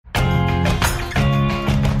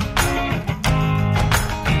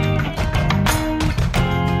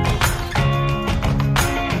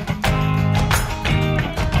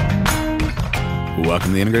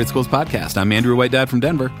welcome to the Integrated Schools Podcast. I'm Andrew White Dad from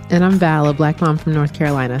Denver. And I'm Val, a black mom from North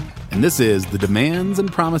Carolina. And this is The Demands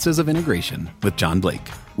and Promises of Integration with John Blake.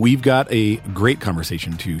 We've got a great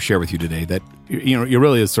conversation to share with you today that, it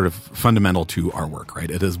really is sort of fundamental to our work,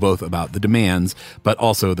 right? It is both about the demands, but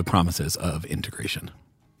also the promises of integration.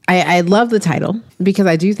 I love the title because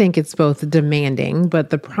I do think it's both demanding, but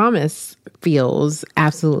the promise feels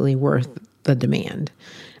absolutely worth the demand.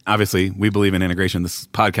 Obviously, we believe in integration. This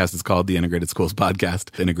podcast is called the Integrated Schools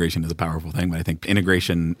Podcast. Integration is a powerful thing, but I think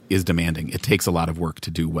integration is demanding. It takes a lot of work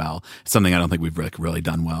to do well. It's something I don't think we've really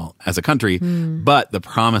done well as a country, but the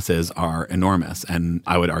promises are enormous. And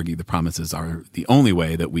I would argue the promises are the only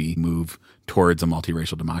way that we move towards a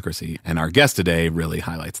multiracial democracy. And our guest today really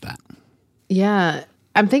highlights that. Yeah.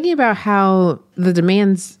 I'm thinking about how the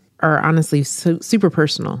demands are honestly super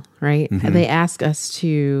personal, right? Mm-hmm. They ask us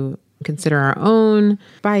to consider our own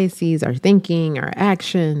biases, our thinking, our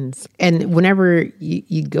actions. And whenever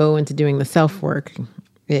you go into doing the self-work,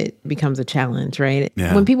 it becomes a challenge, right?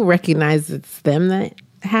 Yeah. When people recognize it's them that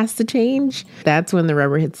has to change, that's when the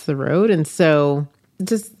rubber hits the road. And so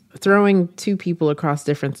just throwing two people across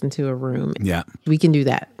difference into a room, we can do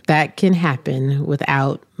that. That can happen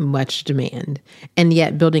without much demand. And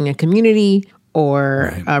yet building a community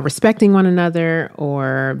or respecting one another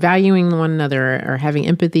or valuing one another or having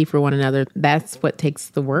empathy for one another, that's what takes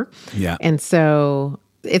the work. Yeah. And so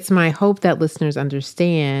it's my hope that listeners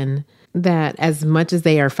understand that as much as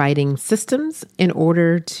they are fighting systems in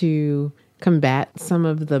order to combat some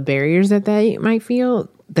of the barriers that they might feel,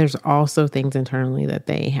 there's also things internally that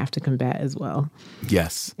they have to combat as well.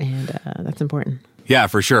 Yes. And that's important. Yeah,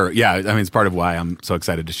 for sure. Yeah, I mean, it's part of why I'm so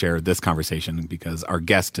excited to share this conversation because our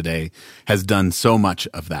guest today has done so much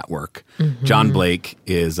of that work. Mm-hmm. John Blake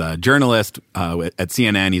is a journalist at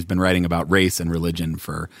CNN. He's been writing about race and religion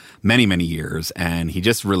for many, many years, and he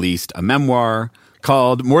just released a memoir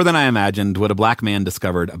called More Than I Imagined, What a Black Man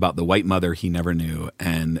Discovered About the White Mother He Never Knew.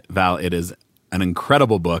 And Val, it is an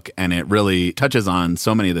incredible book, and it really touches on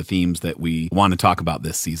so many of the themes that we want to talk about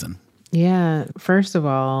this season. Yeah, first of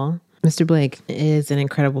all, Mr. Blake is an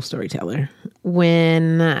incredible storyteller.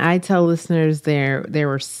 When I tell listeners there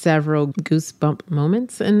were several goosebump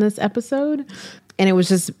moments in this episode, and it was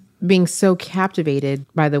just being so captivated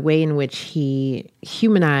by the way in which he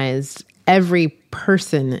humanized every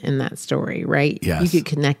person in that story, right? Yes. You could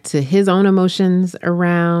connect to his own emotions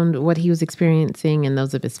around what he was experiencing and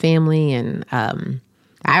those of his family. And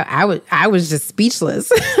I was just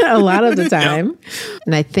speechless a lot of the time. Yep.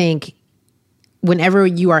 And I think whenever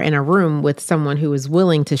you are in a room with someone who is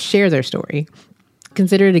willing to share their story,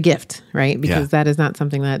 consider it a gift, right? Because that is not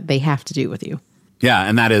something that they have to do with you. Yeah,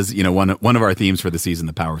 and that is, one of our themes for the season,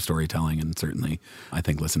 the power of storytelling, and certainly I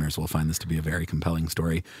think listeners will find this to be a very compelling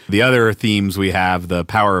story. The other themes we have, the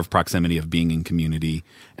power of proximity, of being in community,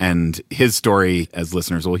 and his story, as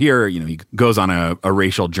listeners will hear, he goes on a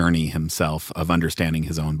racial journey himself of understanding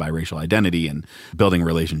his own biracial identity and building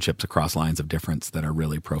relationships across lines of difference that are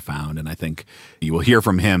really profound. And I think you will hear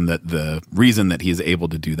from him that the reason that he is able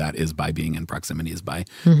to do that is by being in proximity, is by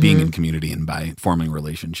being in community and by forming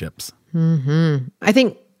relationships. Mm-hmm. I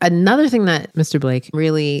think another thing that Mr. Blake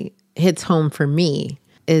really hits home for me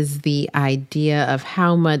is the idea of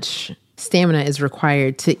how much stamina is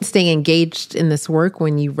required to stay engaged in this work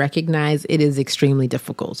when you recognize it is extremely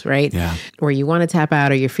difficult, right? Yeah. Or you want to tap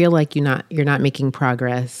out or you feel like you're not making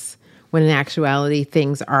progress when in actuality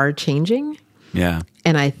things are changing. Yeah.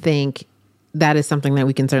 And I think that is something that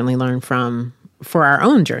we can certainly learn from for our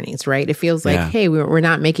own journeys, right? It feels like, hey, we're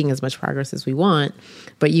not making as much progress as we want,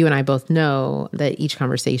 but you and I both know that each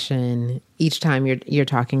conversation, each time you're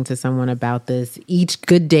talking to someone about this, each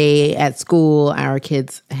good day at school our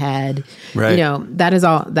kids had, that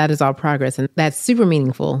is all progress, and that's super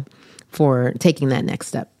meaningful for taking that next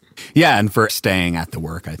step. Yeah, and for staying at the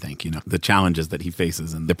work, I think, the challenges that he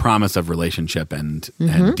faces and the promise of relationship and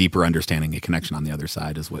deeper understanding and connection on the other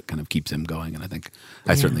side is what kind of keeps him going. And I think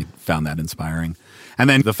I certainly found that inspiring. And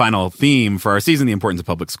then the final theme for our season, the importance of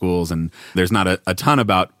public schools. And there's not a ton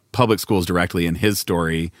about public schools directly in his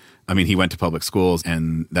story. I mean, he went to public schools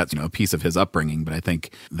and that's, a piece of his upbringing. But I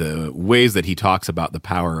think the ways that he talks about the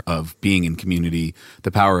power of being in community,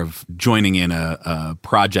 the power of joining in a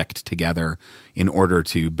project together in order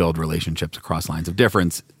to build relationships across lines of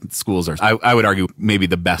difference, schools are, I would argue, maybe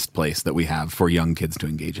the best place that we have for young kids to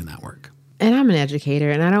engage in that work. And I'm an educator,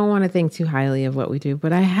 and I don't want to think too highly of what we do,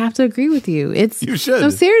 but I have to agree with you. You should. No,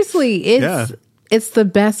 seriously, it's the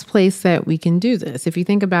best place that we can do this. If you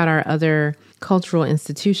think about our other cultural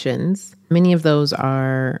institutions, many of those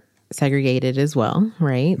are segregated as well,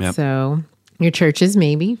 right? Yep. So your churches,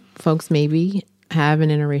 maybe, folks maybe have an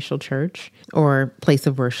interracial church or place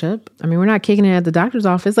of worship. I mean, we're not kicking it at the doctor's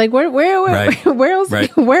office. Like where Right. where else?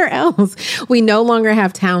 Right. Where else? We no longer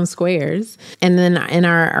have town squares. And then in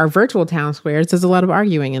our virtual town squares, there's a lot of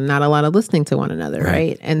arguing and not a lot of listening to one another.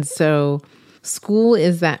 Right. And so school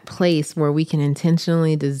is that place where we can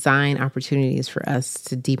intentionally design opportunities for us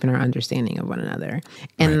to deepen our understanding of one another.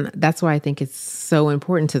 And that's why I think it's so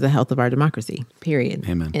important to the health of our democracy, period.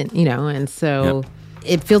 Amen. And, and so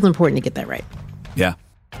it feels important to get that right. Yeah.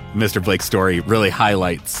 Mr. Blake's story really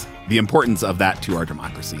highlights the importance of that to our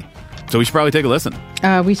democracy. So we should probably take a listen.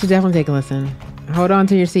 We should definitely take a listen. Hold on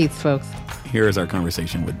to your seats, folks. Here is our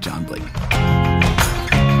conversation with John Blake.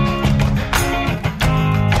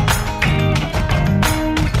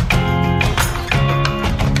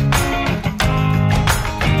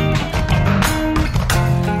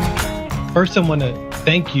 First, I want to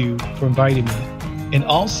thank you for inviting me. And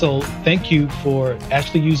also, thank you for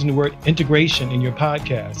actually using the word integration in your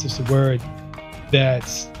podcast. It's a word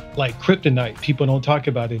that's like kryptonite. People don't talk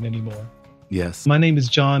about it anymore. Yes. My name is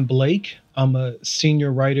John Blake. I'm a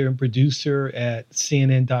senior writer and producer at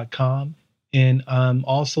CNN.com. And I'm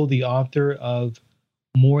also the author of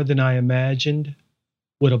More Than I Imagined,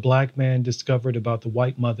 What a Black Man Discovered About the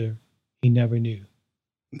White Mother He Never Knew.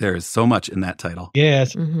 There is so much in that title.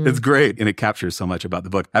 Yes. Mm-hmm. It's great, and it captures so much about the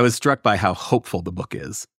book. I was struck by how hopeful the book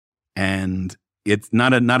is. And it's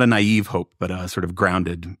not a naive hope, but a sort of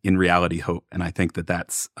grounded in reality hope. And I think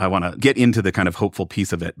I want to get into the kind of hopeful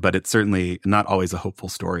piece of it, but it's certainly not always a hopeful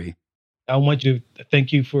story. I want you to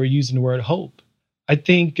thank you for using the word hope. I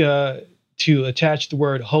think to attach the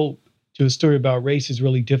word hope to a story about race is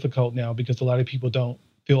really difficult now because a lot of people don't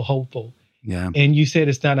feel hopeful. Yeah. And you said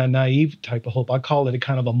it's not a naive type of hope. I call it a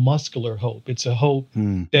kind of a muscular hope. It's a hope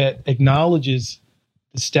that acknowledges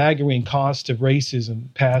the staggering cost of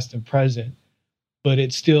racism, past and present, but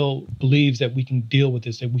it still believes that we can deal with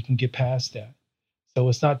this, that we can get past that. So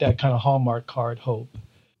it's not that kind of Hallmark card hope.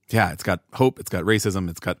 Yeah, it's got hope, it's got racism,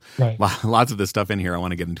 it's got lots of this stuff in here. I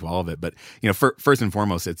want to get into all of it. But, first and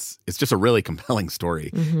foremost, it's just a really compelling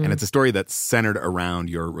story. Mm-hmm. And it's a story that's centered around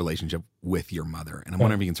your relationship with your mother. And I'm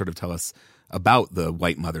wondering if you can sort of tell us about the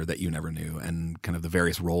white mother that you never knew and kind of the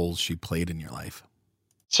various roles she played in your life.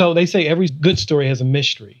 So they say every good story has a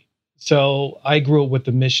mystery. So I grew up with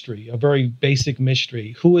the mystery, a very basic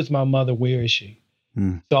mystery. Who is my mother? Where is she?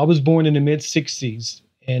 So I was born in the mid-'60s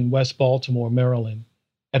in West Baltimore, Maryland,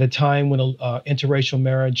 at a time when interracial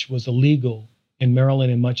marriage was illegal in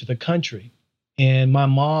Maryland and much of the country. And my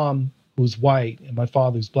mom, who's white, and my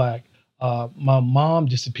father's black, my mom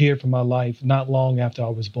disappeared from my life not long after I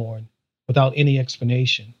was born without any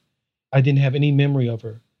explanation. I didn't have any memory of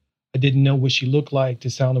her. I didn't know what she looked like, the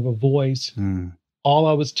sound of her voice. All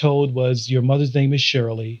I was told was, your mother's name is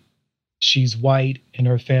Shirley. She's white and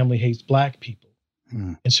her family hates black people.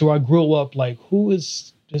 And so I grew up like, who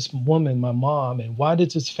is this woman, my mom, and why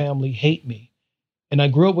does this family hate me? And I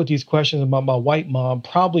grew up with these questions about my white mom,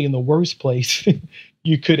 probably in the worst place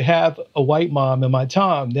you could have a white mom in my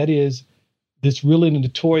time. That is this really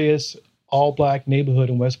notorious all-black neighborhood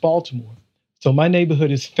in West Baltimore. So my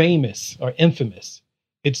neighborhood is famous or infamous.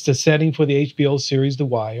 It's the setting for the HBO series The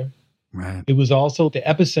Wire. Right. It was also the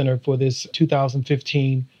epicenter for this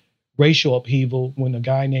 2015 racial upheaval when a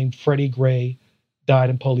guy named Freddie Gray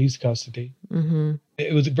died in police custody. Mm-hmm.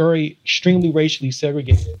 It was very extremely racially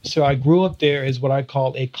segregated. So I grew up there as what I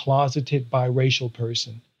call a closeted biracial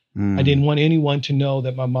person. I didn't want anyone to know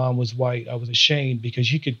that my mom was white. I was ashamed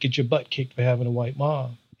because you could get your butt kicked for having a white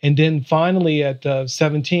mom. And then finally at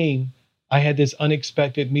 17, I had this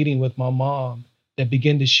unexpected meeting with my mom that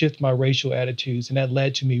began to shift my racial attitudes. And that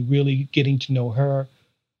led to me really getting to know her,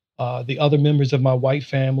 the other members of my white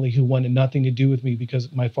family who wanted nothing to do with me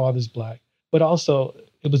because my father's black. But also,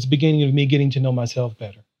 it was the beginning of me getting to know myself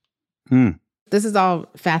better. This is all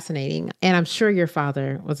fascinating. And I'm sure your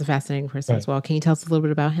father was a fascinating person as well. Can you tell us a little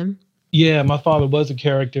bit about him? Yeah, my father was a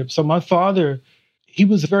character. So my father, he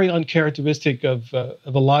was very uncharacteristic of a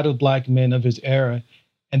lot of black men of his era,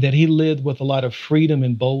 and that he lived with a lot of freedom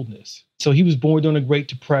and boldness. So he was born during the Great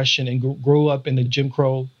Depression and grew up in the Jim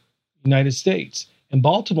Crow United States. And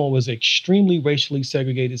Baltimore was an extremely racially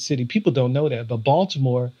segregated city. People don't know that, but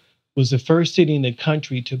Baltimore was the first city in the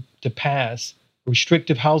country to pass a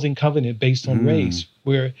restrictive housing covenant based on race,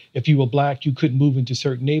 where if you were black, you couldn't move into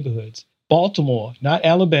certain neighborhoods. Baltimore, not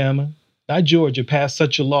Alabama, not Georgia, passed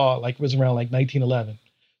such a law like it was around like 1911.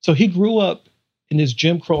 So he grew up in this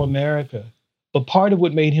Jim Crow America. But part of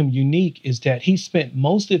what made him unique is that he spent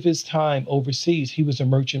most of his time overseas. He was a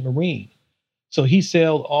merchant marine. So he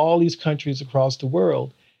sailed all these countries across the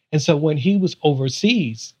world. And so when he was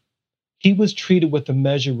overseas, he was treated with a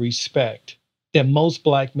measure of respect that most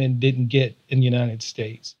Black men didn't get in the United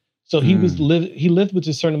States. So he lived with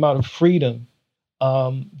a certain amount of freedom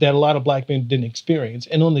that a lot of Black men didn't experience.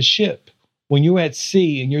 And on the ship, when you're at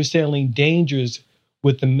sea and you're sailing dangers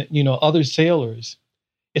with the other sailors,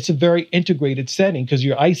 it's a very integrated setting because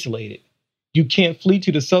you're isolated. You can't flee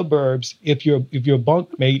to the suburbs if your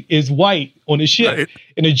bunkmate is white on a ship, right,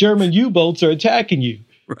 and the German U-boats are attacking you.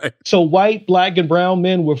 Right. So white, Black, and brown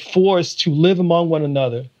men were forced to live among one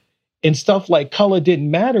another. And stuff like color didn't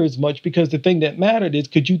matter as much because the thing that mattered is,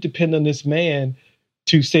 could you depend on this man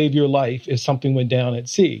to save your life if something went down at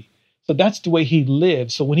sea? So that's the way he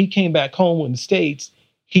lived. So when he came back home in the States,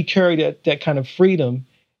 he carried that kind of freedom,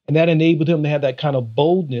 and that enabled him to have that kind of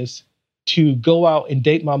boldness to go out and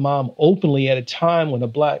date my mom openly at a time when a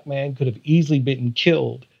Black man could have easily been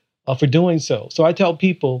killed for doing so. So I tell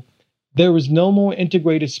people there was no more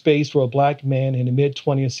integrated space for a Black man in the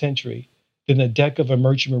mid-20th century than the deck of a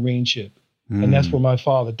merchant marine ship. And that's where my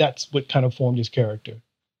father, that's what kind of formed his character.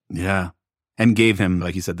 Yeah. And gave him,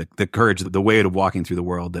 like you said, the courage, the way of walking through the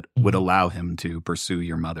world that would allow him to pursue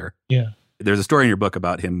your mother. Yeah. There's a story in your book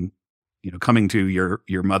about him, coming to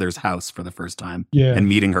your mother's house for the first time and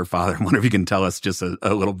meeting her father. I wonder if you can tell us just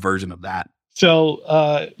a little version of that.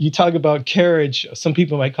 So you talk about carriage. Some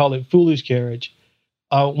people might call it foolish carriage.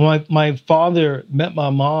 When my father met my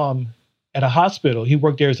mom at a hospital, he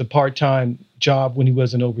worked there as a part-time job when he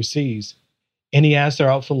wasn't overseas. And he asked her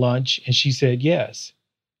out for lunch, and she said yes.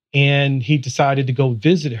 And he decided to go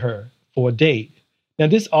visit her for a date. Now,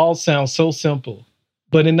 this all sounds so simple,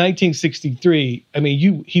 but in 1963,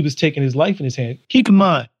 he was taking his life in his hand. Keep in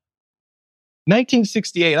mind,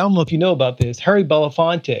 1968, I don't know if you know about this, Harry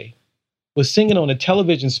Belafonte was singing on a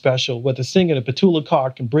television special with a singer, Petula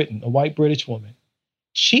Clark in Britain, a white British woman.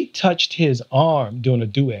 She touched his arm during a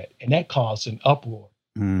duet, and that caused an uproar.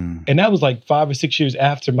 And that was like 5 or 6 years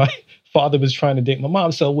after my father was trying to date my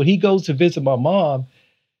mom. So when he goes to visit my mom,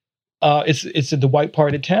 it's at the white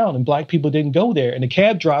part of town, and Black people didn't go there. And the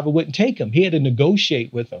cab driver wouldn't take him. He had to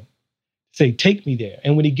negotiate with him, say, take me there.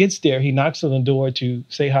 And when he gets there, he knocks on the door to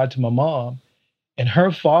say hi to my mom. And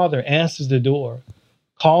her father answers the door,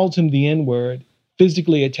 calls him the N-word,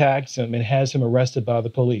 physically attacks him, and has him arrested by the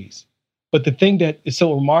police. But the thing that is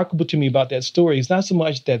so remarkable to me about that story is not so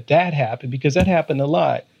much that happened, because that happened a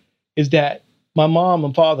lot, is that my mom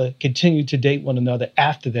and father continued to date one another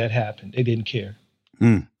after that happened. They didn't care.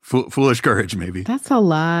 Foolish courage, maybe. That's a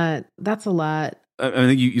lot. That's a lot. I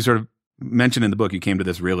think you sort of mentioned in the book, you came to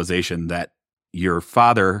this realization that your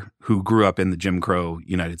father, who grew up in the Jim Crow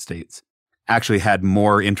United States, actually had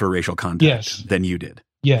more interracial contact than you did.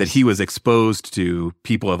 Yes. That he was exposed to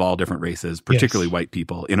people of all different races, particularly white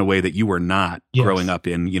people, in a way that you were not growing up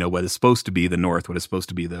in, what is supposed to be the North, what is supposed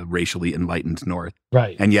to be the racially enlightened North.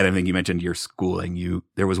 Right. And yet, I think you mentioned your schooling.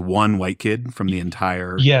 There was one white kid from the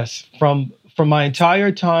entire... Yes. From my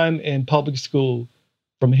entire time in public school,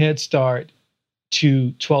 from Head Start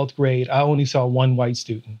to 12th grade, I only saw one white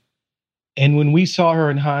student. And when we saw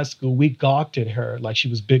her in high school, we gawked at her like she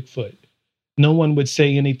was Bigfoot. No one would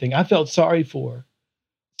say anything. I felt sorry for her.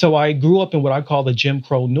 So I grew up in what I call the Jim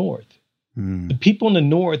Crow North. The people in the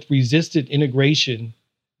North resisted integration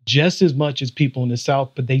just as much as people in the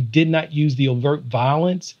South, but they did not use the overt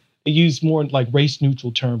violence. They used more like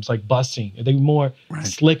race-neutral terms like busing. They were more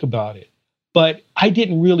slick about it. But I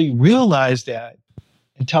didn't really realize that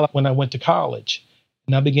until when I went to college.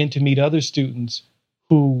 And I began to meet other students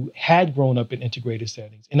who had grown up in integrated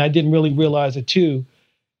settings. And I didn't really realize it, too,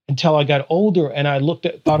 until I got older and I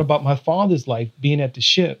thought about my father's life being at the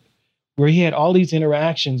ship, where he had all these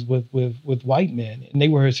interactions with white men, and they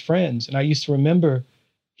were his friends. And I used to remember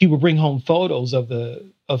he would bring home photos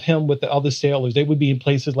of him with the other sailors. They would be in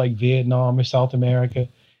places like Vietnam or South America.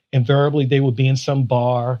 Invariably, they would be in some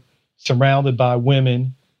bar surrounded by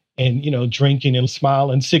women and, drinking and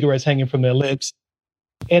smiling, cigarettes hanging from their lips.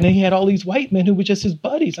 And then he had all these white men who were just his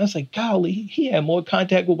buddies. I was like, golly, he had more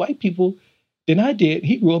contact with white people than I did.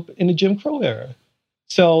 He grew up in the Jim Crow era.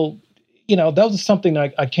 So, that was something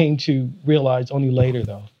I came to realize only later,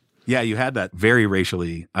 though. Yeah, you had that very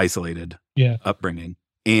racially isolated upbringing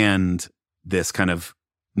and this kind of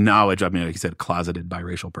knowledge, like you said, closeted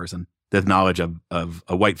biracial person, the knowledge of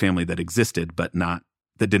a white family that existed, but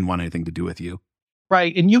that didn't want anything to do with you.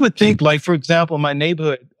 Right. And you would think, like, for example, in my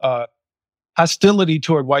neighborhood, hostility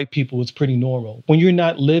toward white people was pretty normal. When you're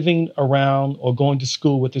not living around or going to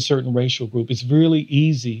school with a certain racial group, it's really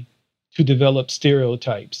easy to develop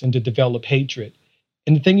stereotypes and to develop hatred.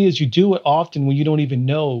 And the thing is, you do it often when you don't even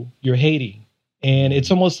know you're hating. And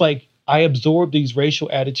it's almost like I absorbed these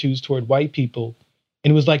racial attitudes toward white people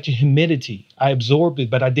And it was like the humidity. I absorbed it,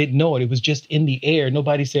 but I didn't know it. It was just in the air.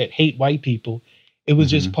 Nobody said, hate white people. It was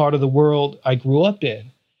just part of the world I grew up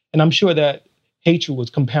in. And I'm sure that hatred was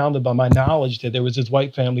compounded by my knowledge that there was this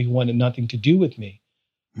white family who wanted nothing to do with me.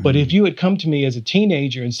 But if you had come to me as a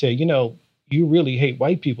teenager and say, you really hate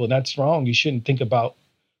white people, and that's wrong, you shouldn't think about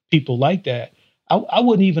people like that, I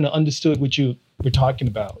wouldn't even have understood what you were talking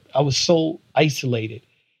about. I was so isolated.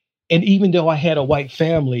 And even though I had a white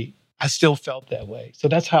family, I still felt that way. So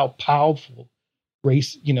that's how powerful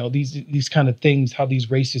race, these kind of things, how these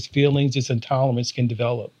racist feelings, this intolerance can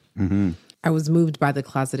develop. I was moved by the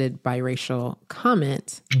closeted biracial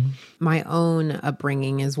comment. My own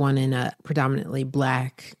upbringing is one in a predominantly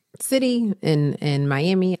Black city in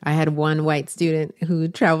Miami. I had one white student who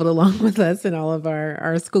traveled along with us in all of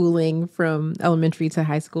our schooling from elementary to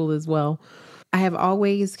high school as well. I have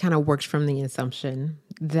always kind of worked from the assumption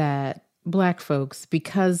that Black folks,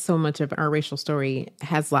 because so much of our racial story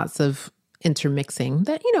has lots of intermixing,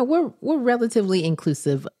 that, we're relatively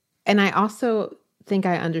inclusive. And I also think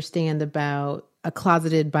I understand about a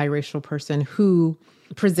closeted biracial person who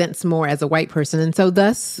presents more as a white person. And so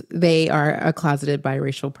thus they are a closeted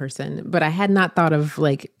biracial person. But I had not thought of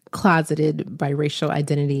like closeted biracial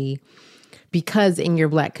identity because in your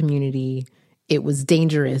Black community, it was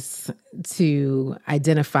dangerous to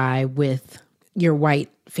identify with your white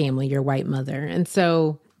family, your white mother. And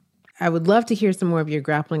so I would love to hear some more of your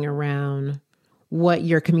grappling around what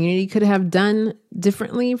your community could have done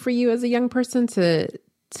differently for you as a young person to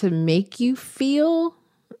make you feel.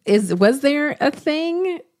 Was there a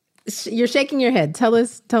thing? You're shaking your head. Tell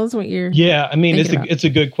us what you're. Yeah, I mean, it's a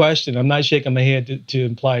good question. I'm not shaking my head to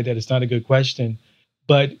imply that it's not a good question,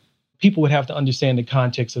 but people would have to understand the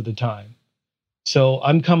context of the time. So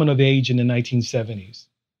I'm coming of age in the 1970s.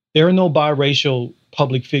 There are no biracial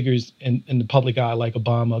public figures in the public eye like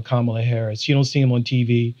Obama, Kamala Harris. You don't see them on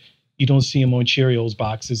TV. You don't see them on Cheerios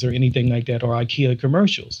boxes or anything like that, or IKEA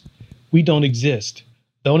commercials. We don't exist.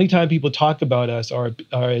 The only time people talk about us are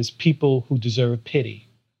as people who deserve pity.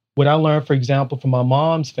 What I learned, for example, from my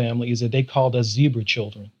mom's family is that they called us zebra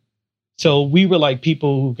children. So we were like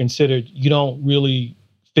people who considered you don't really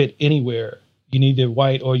fit anywhere. You're neither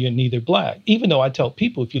white or you're neither Black. Even though I tell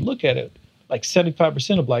people, if you look at it, like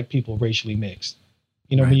 75% of Black people are racially mixed,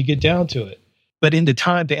 right, when you get down to it. But in the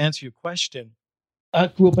time, to answer your question, I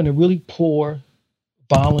grew up in a really poor,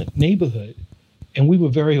 violent neighborhood, and we were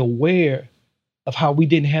very aware of how we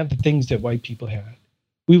didn't have the things that white people had.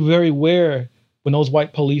 We were very aware when those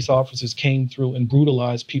white police officers came through and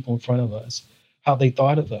brutalized people in front of us, how they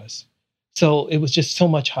thought of us. So it was just so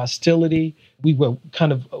much hostility. We were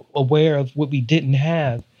kind of aware of what we didn't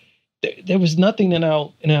have. There was nothing in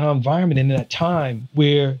our environment in that time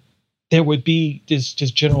where there would be this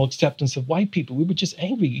just general acceptance of white people. We were just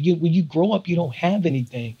angry. When you grow up, you don't have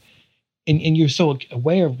anything. And you're so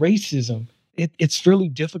aware of racism. It's really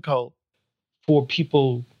difficult for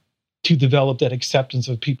people to develop that acceptance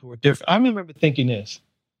of people who are different. I remember thinking this.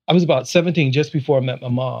 I was about 17 just before I met my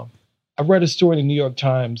mom. I read a story in the New York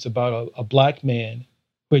Times about a Black man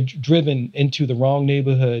who had driven into the wrong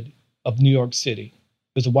neighborhood of New York City.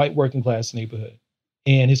 It was a white working class neighborhood.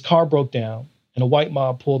 And his car broke down and a white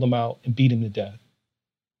mob pulled him out and beat him to death.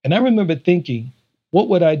 And I remember thinking, what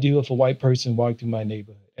would I do if a white person walked through my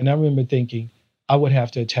neighborhood? And I remember thinking, I would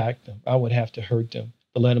have to attack them. I would have to hurt them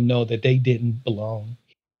to let them know that they didn't belong,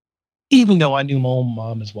 even though I knew my own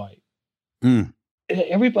mom is white.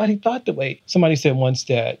 Everybody thought the way. Somebody said once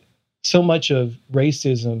that so much of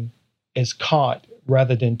racism is caught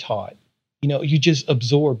rather than taught. You just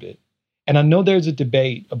absorb it. And I know there's a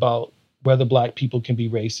debate about whether Black people can be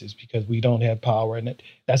racist because we don't have power. And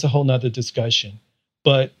that's a whole nother discussion.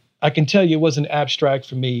 But I can tell you it wasn't abstract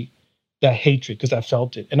for me, that hatred, because I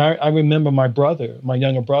felt it. And I remember my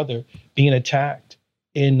younger brother, being attacked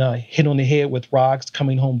and hit on the head with rocks,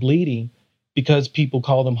 coming home bleeding because people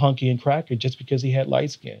called him hunky and cracker just because he had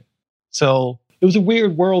light skin. So it was a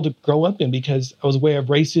weird world to grow up in because I was aware of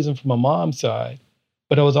racism from my mom's side,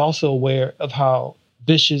 but I was also aware of how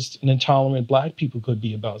vicious and intolerant Black people could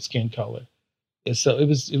be about skin color. And so it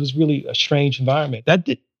was really a strange environment.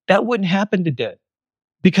 That wouldn't happen today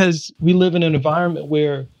because we live in an environment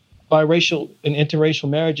where biracial and interracial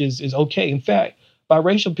marriages is okay. In fact,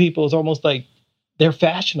 biracial people is almost like they're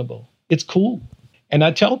fashionable. It's cool. And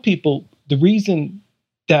I tell people the reason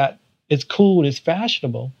that it's cool and it's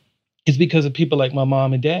fashionable is because of people like my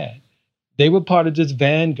mom and dad. They were part of this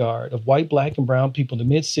vanguard of white, Black, and brown people in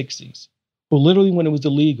the mid-'60s who literally, when it was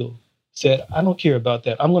illegal, said, I don't care about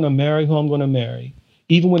that. I'm going to marry who I'm going to marry.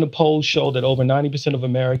 Even when the polls showed that over 90% of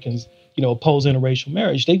Americans, oppose interracial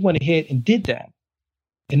marriage, they went ahead and did that.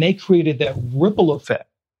 And they created that ripple effect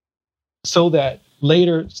so that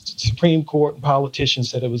later Supreme Court and politicians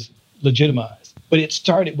said it was legitimized. But it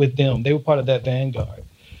started with them. They were part of that vanguard.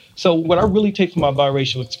 So what I really take from my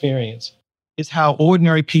biracial experience is how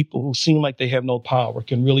ordinary people who seem like they have no power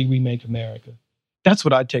can really remake America. That's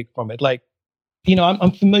what I take from it. Like, you know,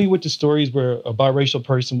 I'm familiar with the stories where a biracial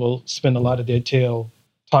person will spend a lot of their tale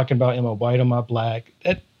talking about, am I white, am I black?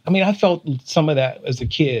 I felt some of that as a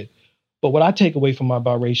kid. But what I take away from my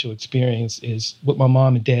biracial experience is what my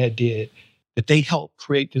mom and dad did, that they helped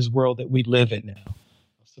create this world that we live in now.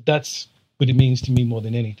 So that's what it means to me more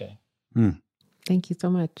than anything. Thank you so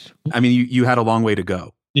much. I mean, you had a long way to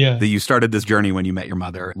go. Yeah. You started this journey when you met your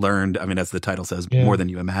mother, learned, I mean, as the title says, more than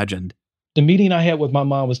you imagined. The meeting I had with my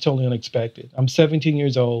mom was totally unexpected. I'm 17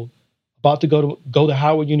 years old, about to go to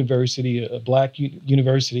Howard University, a Black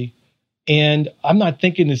university. And I'm not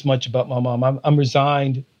thinking as much about my mom. I'm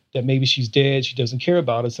resigned that maybe she's dead. She doesn't care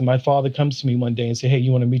about us. And my father comes to me one day and says, hey,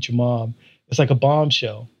 you want to meet your mom? It's like a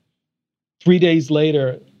bombshell. 3 days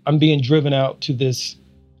later, I'm being driven out to this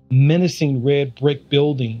menacing red brick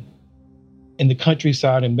building in the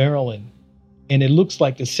countryside in Maryland. And it looks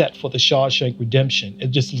like the set for the Shawshank Redemption.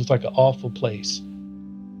 It just looks like an awful place.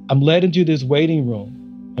 I'm led into this waiting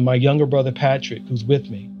room, and my younger brother, Patrick, who's with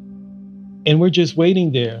me. And we're just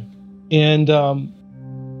waiting there. And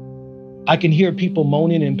I can hear people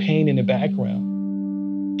moaning in pain in the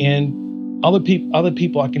background. And other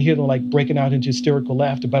people, I can hear them like breaking out into hysterical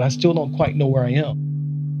laughter, but I still don't quite know where I am.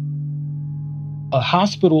 A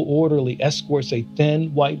hospital orderly escorts a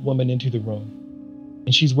thin white woman into the room.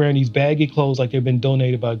 And she's wearing these baggy clothes like they've been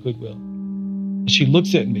donated by Goodwill. And she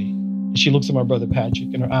looks at me, and she looks at my brother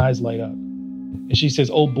Patrick, and her eyes light up. And she says,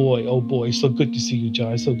 oh boy, so good to see you,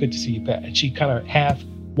 John. So good to see you, Pat. And she kind of half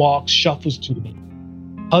walks, shuffles to me,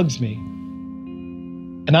 hugs me.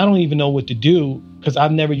 And I don't even know what to do because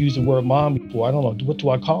I've never used the word mom before. I don't know, what do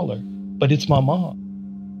I call her? But it's my mom.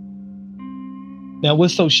 Now,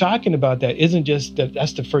 what's so shocking about that isn't just that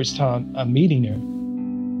that's the first time I'm meeting her.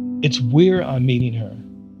 It's where I'm meeting her.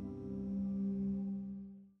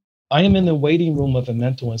 I am in the waiting room of a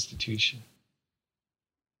mental institution.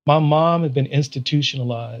 My mom had been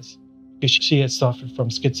institutionalized because she had suffered from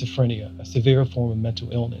schizophrenia, a severe form of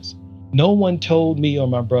mental illness. No one told me or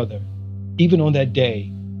my brother, even on that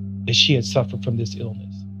day, that she had suffered from this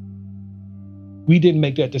illness. We didn't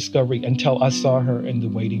make that discovery until I saw her in the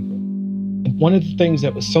waiting room. And one of the things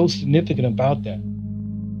that was so significant about that,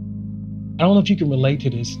 I don't know if you can relate to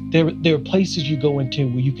this. There are places you go into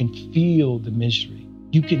where you can feel the misery.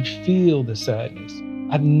 You can feel the sadness.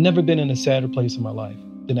 I've never been in a sadder place in my life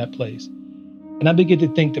than that place. And I began to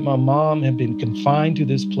think that my mom had been confined to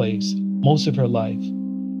this place most of her life.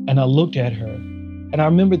 And I looked at her and I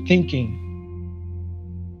remember thinking,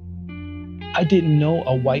 I didn't know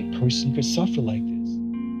a white person could suffer like this.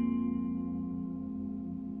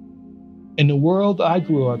 In the world I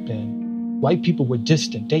grew up in, white people were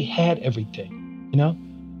distant. They had everything, you know?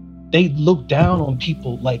 They looked down on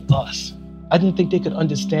people like us. I didn't think they could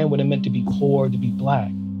understand what it meant to be poor, to be Black.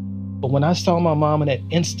 But when I saw my mom in that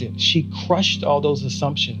instant, she crushed all those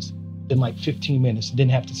assumptions in like 15 minutes and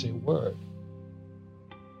didn't have to say a word.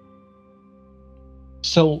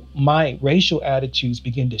 So my racial attitudes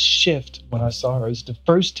began to shift when I saw her. It was the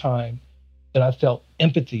first time that I felt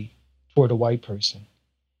empathy toward a white person.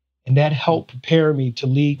 And that helped prepare me to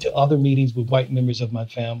lead to other meetings with white members of my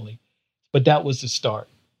family. But that was the start.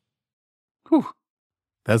 Whew.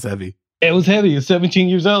 That's heavy. It was heavy. At 17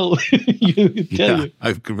 years old. you.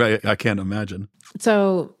 I can't imagine.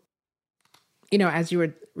 So, you know, as you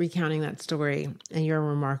were recounting that story, and you're a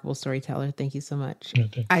remarkable storyteller, thank you so much.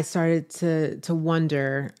 Okay. I started to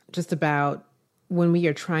wonder just about when we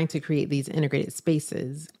are trying to create these integrated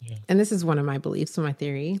spaces. Yeah. And this is one of my beliefs, so my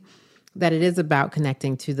theory, that it is about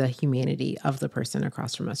connecting to the humanity of the person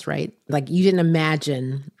across from us, right? Like you didn't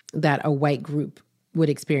imagine that a white group would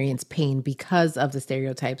experience pain because of the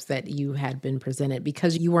stereotypes that you had been presented,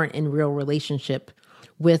 because you weren't in real relationship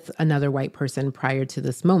with another white person prior to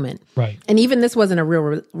this moment. Right. And even this wasn't a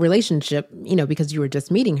real relationship, you know, because you were just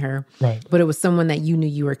meeting her. Right. But it was someone that you knew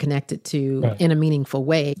you were connected to right. in a meaningful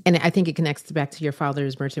way. And I think it connects back to your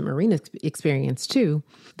father's merchant marine experience too.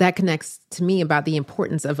 That connects to me about the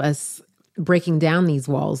importance of us breaking down these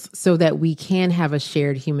walls so that we can have a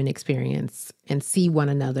shared human experience and see one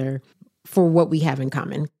another for what we have in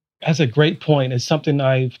common. That's a great point. It's something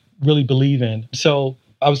I really believe in. So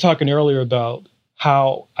I was talking earlier about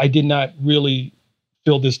how I did not really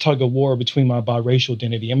feel this tug of war between my biracial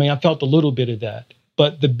identity. I mean, I felt a little bit of that.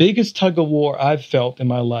 But the biggest tug of war I've felt in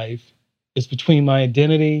my life is between my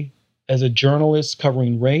identity as a journalist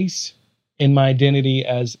covering race in my identity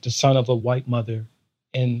as the son of a white mother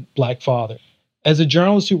and Black father. As a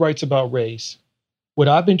journalist who writes about race, what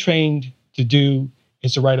I've been trained to do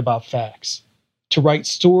is to write about facts, to write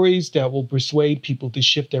stories that will persuade people to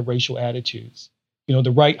shift their racial attitudes. You know,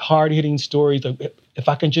 to write hard-hitting stories. If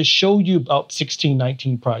I can just show you about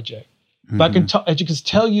 1619 Project, if I can just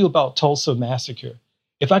tell you about Tulsa Massacre,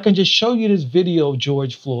 if I can just show you this video of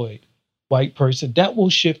George Floyd, white person, that will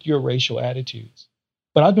shift your racial attitudes.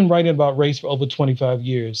 But I've been writing about race for over 25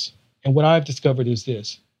 years, and what I've discovered is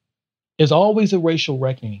this. There's always a racial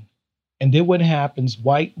reckoning, and then what happens,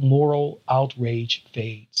 white moral outrage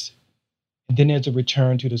fades. And then there's a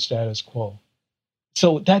return to the status quo.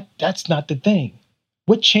 So that's not the thing.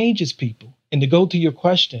 What changes people? And to go to your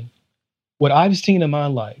question, what I've seen in my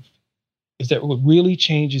life is that what really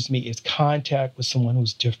changes me is contact with someone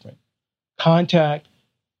who's different. Contact,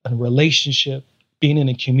 a relationship, being in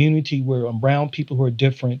a community where I'm around people who are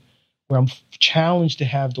different, where I'm challenged to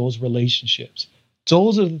have those relationships.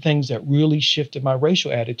 Those are the things that really shifted my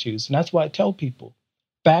racial attitudes. And that's why I tell people,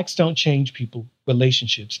 facts don't change people,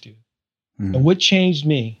 relationships do. And what changed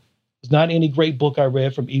me was not any great book I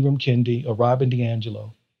read from Ibram Kendi or Robin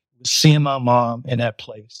DiAngelo. It was seeing my mom in that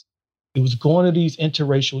place. It was going to these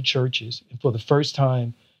interracial churches and for the first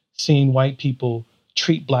time seeing white people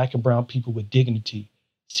treat Black and brown people with dignity,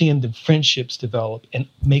 seeing the friendships develop and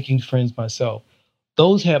making friends myself.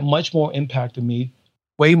 Those had much more impact on me,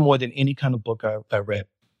 way more than any kind of book I read.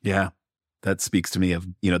 Yeah, that speaks to me of,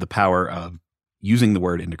 the power of using the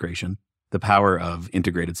word integration, the power of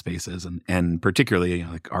integrated spaces, and particularly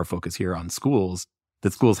like our focus here on schools,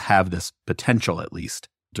 that schools have this potential at least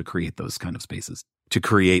to create those kind of spaces, to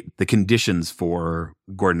create the conditions for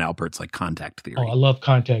Gordon Alpert's like contact theory. Oh, I love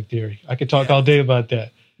contact theory. I could talk all day about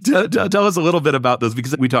that. Tell us a little bit about those,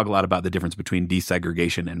 because we talk a lot about the difference between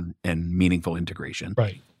desegregation and meaningful integration.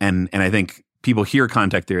 Right. And I think people hear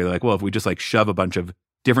contact theory, they're like, well, if we just like shove a bunch of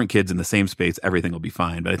different kids in the same space, everything will be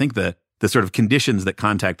fine. But I think the sort of conditions that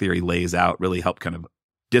contact theory lays out really help kind of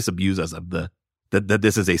disabuse us of that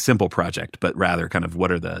this is a simple project, but rather kind of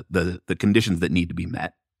what are the conditions that need to be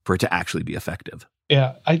met for it to actually be effective.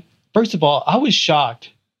 Yeah. First of all, I was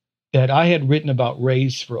shocked that I had written about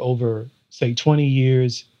race for over, say, 20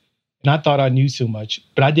 years. And I thought I knew so much,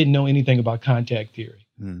 but I didn't know anything about contact theory.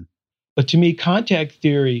 But to me, contact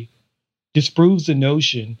theory disproves the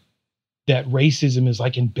notion that racism is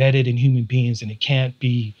like embedded in human beings and it can't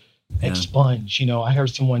be expunged. I heard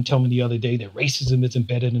someone tell me the other day that racism is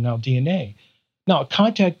embedded in our DNA. Now,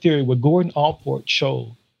 contact theory, what Gordon Allport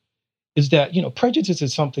showed is that, prejudice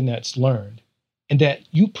is something that's learned, and that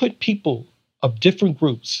you put people of different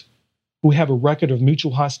groups who have a record of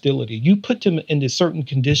mutual hostility, you put them into certain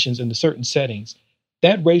conditions, into certain settings,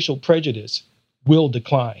 that racial prejudice will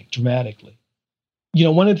decline dramatically.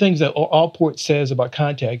 One of the things that Allport says about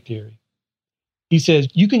contact theory, he says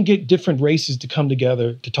you can get different races to come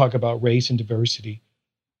together to talk about race and diversity,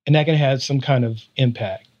 and that can have some kind of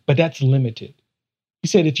impact, but that's limited. He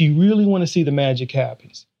said if you really want to see the magic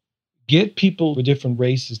happens, get people with different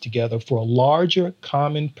races together for a larger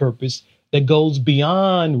common purpose that goes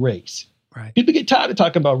beyond race. Right. People get tired of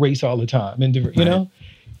talking about race all the time, and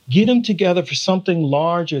get them together for something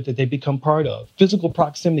larger that they become part of. Physical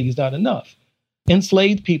proximity is not enough.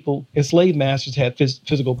 Enslaved masters had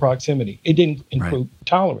physical proximity. It didn't improve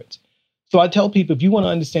tolerance. So I tell people, if you want to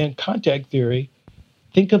understand contact theory,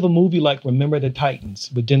 think of a movie like Remember the Titans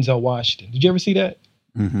with Denzel Washington. Did you ever see that?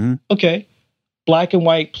 Mm-hmm. Okay. Black and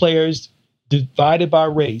white players divided by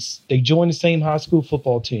race. They join the same high school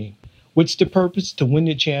football team. What's the purpose? To win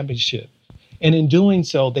the championship. And in doing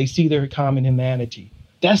so, they see their common humanity.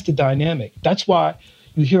 That's the dynamic. That's why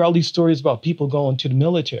you hear all these stories about people going to the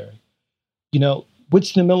military.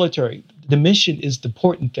 What's the military? The mission is the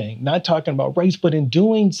important thing, not talking about race, but in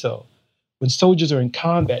doing so, when soldiers are in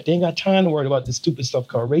combat, they ain't got time to worry about the stupid stuff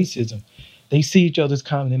called racism. They see each other's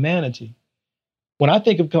common humanity. When I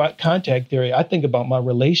think of contact theory, I think about my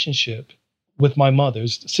relationship with my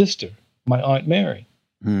mother's sister, my Aunt Mary.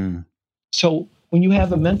 So when you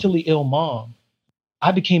have a mentally ill mom,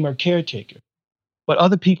 I became her caretaker, but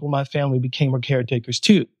other people in my family became her caretakers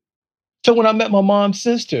too. So when I met my mom's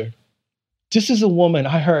sister, this is a woman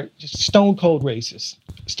I heard stone cold racist.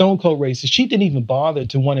 She didn't even bother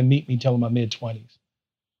to want to meet me till my mid-20s.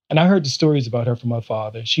 And I heard the stories about her from my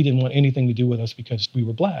father. She didn't want anything to do with us because we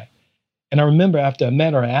were Black. And I remember after I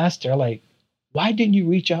met her, I asked her, why didn't you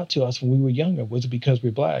reach out to us when we were younger? Was it because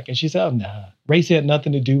we're Black? And she said, oh, nah, race had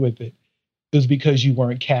nothing to do with it. It was because you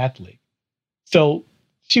weren't Catholic. So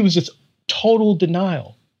she was just total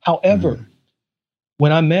denial. However,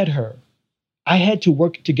 when I met her, I had to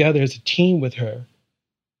work together as a team with her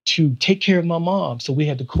to take care of my mom. So we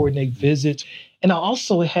had to coordinate visits. And I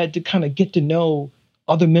also had to kind of get to know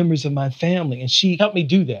other members of my family. And she helped me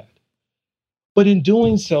do that. But in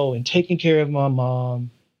doing so, and taking care of my mom,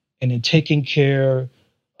 and in taking care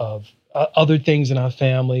of other things in our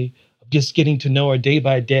family, just getting to know her day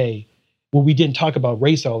by day, where we didn't talk about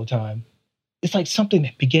race all the time, it's like something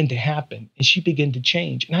that began to happen, and she began to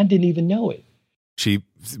change, and I didn't even know it. She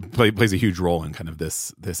plays a huge role in kind of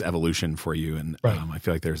this evolution for you, and right. I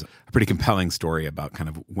feel like there's a pretty compelling story about kind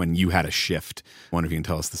of when you had a shift. I wonder if you can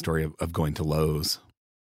tell us the story of going to Lowe's.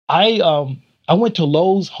 I went to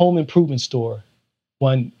Lowe's home improvement store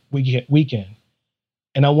one weekend,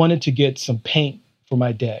 and I wanted to get some paint for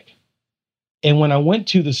my deck. And when I went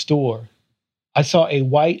to the store, I saw a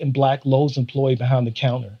white and black Lowe's employee behind the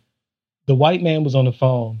counter. The white man was on the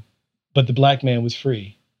phone, but the black man was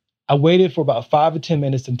free. I waited for about 5 or 10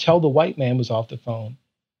 minutes until the white man was off the phone,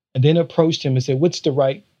 and then approached him and said, "What's the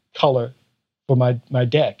right color for my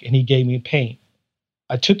deck?" And he gave me paint.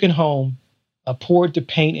 I took it home. I poured the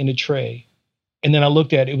paint in a tray, and then I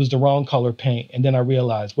looked at it. It was the wrong color paint. And then I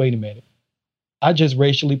realized, wait a minute. I just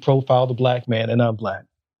racially profiled the black man, and I'm black.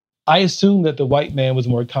 I assumed that the white man was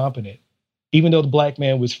more competent. Even though the black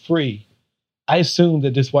man was free, I assumed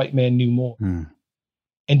that this white man knew more.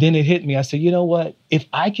 And then it hit me. I said, you know what? If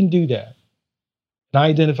I can do that, and I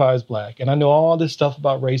identify as black, and I know all this stuff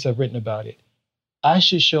about race, I've written about it, I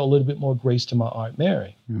should show a little bit more grace to my Aunt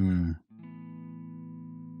Mary.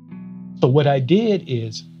 So what I did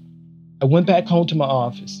is I went back home to my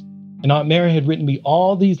office, and Aunt Mary had written me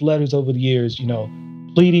all these letters over the years,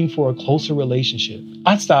 pleading for a closer relationship.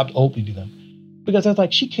 I stopped opening them because I was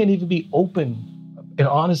like, she can't even be open and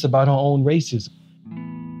honest about her own racism.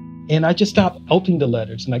 And I just stopped opening the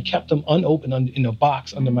letters, and I kept them unopened in a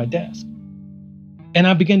box under my desk. And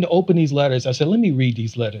I began to open these letters. I said, let me read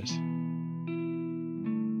these letters.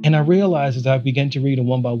 And I realized as I began to read them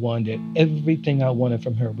one by one that everything I wanted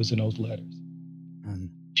from her was in those letters.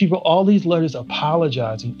 She wrote all these letters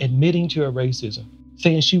apologizing, admitting to her racism,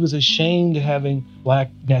 saying she was ashamed of having black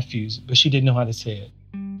nephews, but she didn't know how to say it.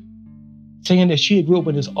 Saying that she had grew up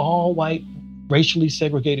in this all-white, racially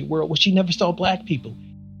segregated world where she never saw black people.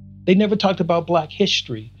 They never talked about black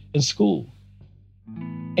history in school.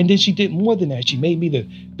 And then she did more than that. She made me the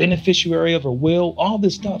beneficiary of her will, all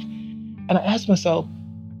this stuff. And I asked myself,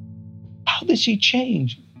 how did she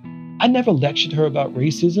change? I never lectured her about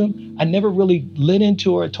racism. I never really lit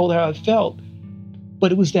into her and told her how I felt.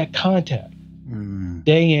 But it was that contact,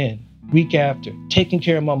 day in, week after, taking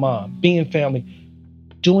care of my mom, being family,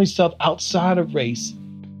 doing stuff outside of race,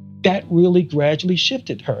 that really gradually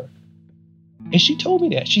shifted her. And she told me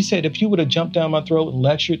that. She said, if you would have jumped down my throat and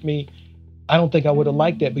lectured me, I don't think I would have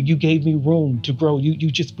liked that, but you gave me room to grow.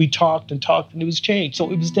 We talked and it was changed.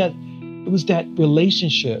 So it was that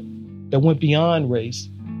relationship that went beyond race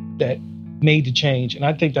that made the change. And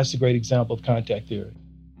I think that's a great example of contact theory.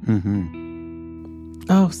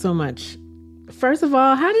 Oh, so much. First of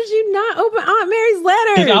all, how did you not open Aunt Mary's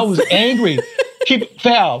letters? Because I was angry.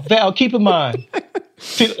 Val, keep in mind.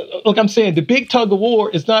 See, look, I'm saying the big tug of war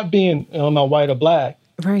is not being, am I white or black?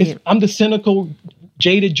 Right. I'm the cynical,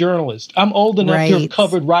 jaded journalist. I'm old enough to have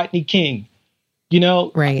covered Rodney King.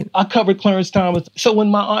 Right. I covered Clarence Thomas. So when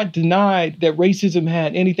my aunt denied that racism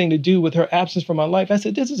had anything to do with her absence from my life, I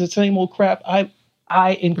said, this is the same old crap I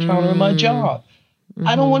encounter in my job.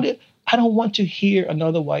 I don't want to hear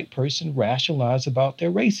another white person rationalize about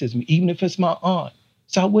their racism, even if it's my aunt.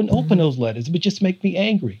 So I wouldn't open those letters. It would just make me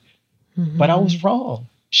angry. But I was wrong.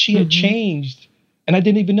 She had changed, and I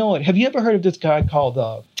didn't even know it. Have you ever heard of this guy called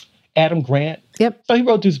Adam Grant? Yep. So he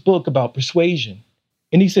wrote this book about persuasion.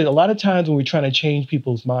 And he said a lot of times when we're trying to change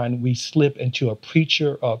people's mind, we slip into a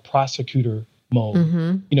preacher or prosecutor mode.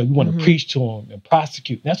 We want to preach to them and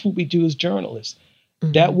prosecute. That's what we do as journalists.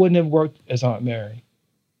 That wouldn't have worked as Aunt Mary.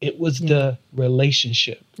 It was the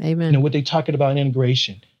relationship. Amen. What they talking about in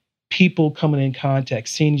integration. People coming in contact,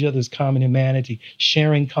 seeing each other's common humanity,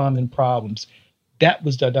 sharing common problems. That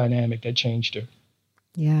was the dynamic that changed her.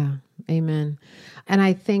 Yeah. Amen. And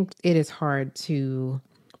I think it is hard to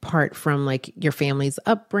part from like your family's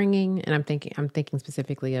upbringing. And I'm thinking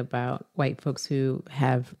specifically about white folks who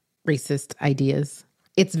have racist ideas.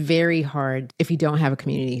 It's very hard if you don't have a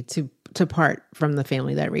community to part from the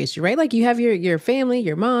family that raised you, right? Like you have your family,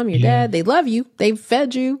 your mom, your dad, they love you. They've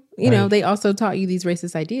fed you, they also taught you these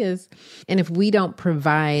racist ideas. And if we don't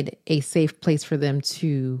provide a safe place for them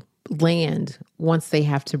to land once they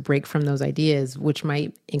have to break from those ideas, which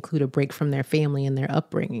might include a break from their family and their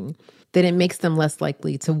upbringing, then it makes them less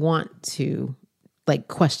likely to want to like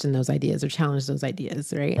question those ideas or challenge those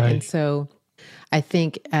ideas, right? And so I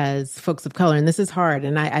think as folks of color, and this is hard,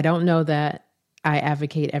 and I don't know that I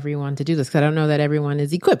advocate everyone to do this because I don't know that everyone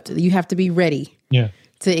is equipped. You have to be ready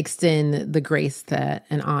to extend the grace that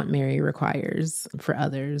an Aunt Mary requires for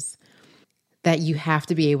others, that you have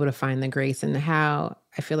to be able to find the grace. And how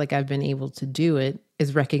I feel like I've been able to do it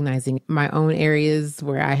is recognizing my own areas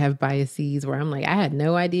where I have biases, where I'm like, I had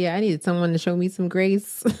no idea. I needed someone to show me some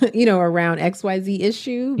grace, around XYZ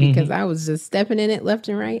issue because I was just stepping in it left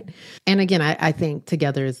and right. And again, I think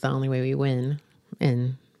together is the only way we win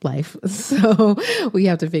in life. So we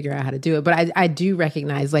have to figure out how to do it. But I do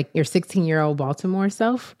recognize like your 16-year-old Baltimore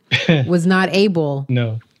self was not able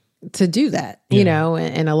to do that,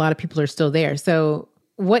 and a lot of people are still there. So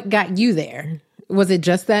what got you there? Was it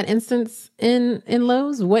just that instance in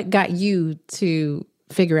Lowe's? What got you to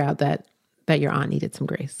figure out that your aunt needed some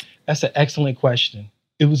grace? That's an excellent question.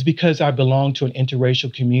 It was because I belonged to an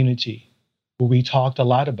interracial community where we talked a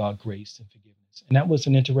lot about grace and forgiveness. And that was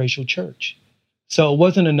an interracial church. So it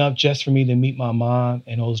wasn't enough just for me to meet my mom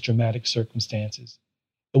in those dramatic circumstances.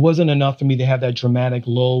 It wasn't enough for me to have that dramatic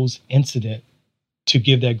Lowe's incident to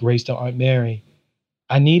give that grace to Aunt Mary.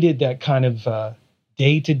 I needed that kind of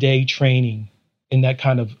day-to-day training in that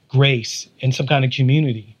kind of grace in some kind of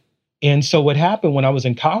community. And so what happened when I was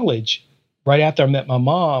in college, right after I met my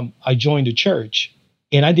mom, I joined a church.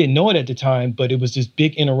 And I didn't know it at the time, but it was this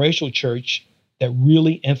big interracial church that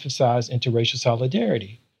really emphasized interracial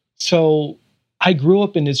solidarity. So I grew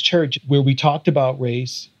up in this church where we talked about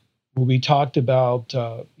race, where we talked about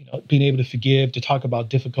being able to forgive, to talk about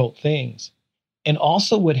difficult things. And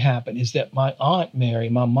also what happened is that my Aunt Mary,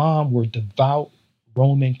 my mom, were devout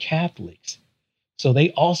Roman Catholics. So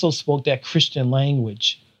they also spoke that Christian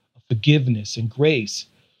language of forgiveness and grace.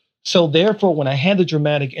 So therefore, when I had the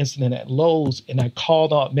dramatic incident at Lowe's and I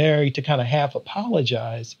called Aunt Mary to kind of half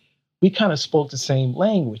apologize, we kind of spoke the same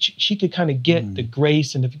language. She could kind of get the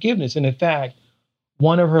grace and the forgiveness. And in fact,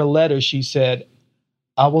 one of her letters, she said,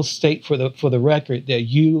 I will state for the record that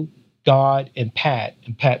you, God, and Pat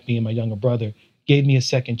being my younger brother, gave me a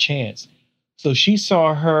second chance. So she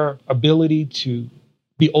saw her ability to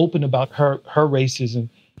be open about her racism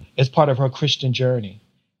as part of her Christian journey.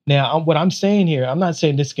 Now, what I'm saying here, I'm not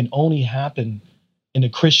saying this can only happen in a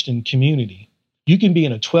Christian community. You can be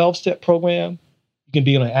in a 12-step program, you can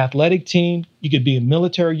be in an athletic team, you could be a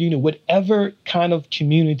military unit, whatever kind of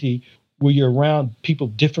community where you're around people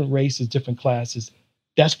of different races, different classes,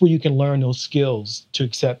 that's where you can learn those skills to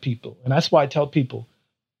accept people. And that's why I tell people,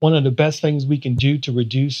 one of the best things we can do to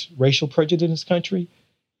reduce racial prejudice in this country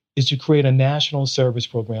is to create a national service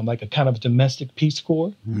program, like a kind of domestic Peace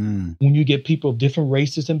Corps. When you get people of different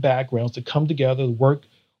races and backgrounds to come together, work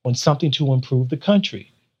on something to improve the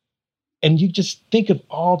country. And you just think of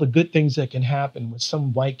all the good things that can happen when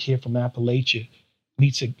some white kid from Appalachia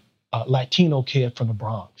meets a Latino kid from the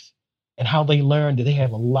Bronx, and how they learn that they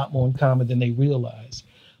have a lot more in common than they realize.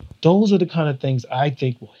 Those are the kind of things I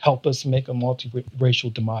think will help us make a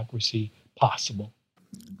multiracial democracy possible.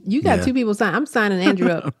 You got two people signed. I'm signing Andrew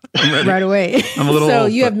up right away. I'm a little so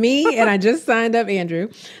old, you have me, and I just signed up Andrew.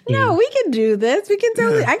 No, we can do this. We can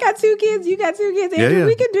totally. I got 2 kids. You got 2 kids. Andrew,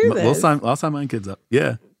 we can do this. I'll sign my kids up.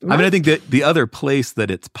 Yeah. I mean, I think that the other place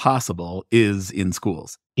that it's possible is in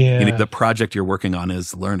schools. Yeah. The project you're working on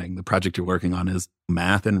is learning. The project you're working on is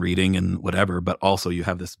math and reading and whatever, but also you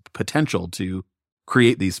have this potential to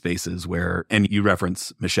create these spaces where, and you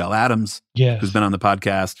reference Michelle Adams, who's been on the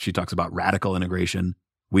podcast. She talks about radical integration.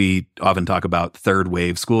 We often talk about third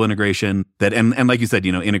wave school integration and like you said,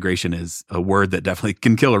 integration is a word that definitely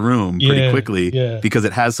can kill a room pretty quickly because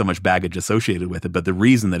it has so much baggage associated with it. But the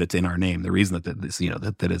reason that it's in our name, the reason that this,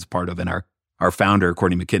 that is part of, and our founder,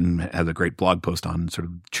 Courtney McKinnon, has a great blog post on sort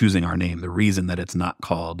of choosing our name. The reason that it's not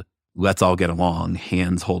called Let's All Get Along,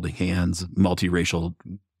 Hands Holding Hands, Multiracial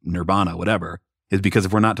Nirvana, whatever, is because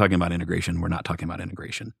if we're not talking about integration, we're not talking about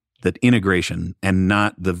integration. That integration, and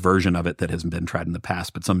not the version of it that has been tried in the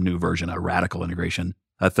past, but some new version, a radical integration,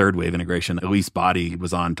 a third wave integration. Elise Body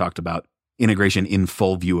was on, talked about integration in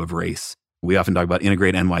full view of race. We often talk about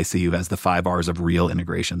Integrate NYC, who has the 5 R's of real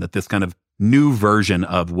integration, that this kind of new version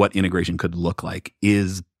of what integration could look like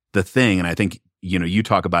is the thing. And I think, you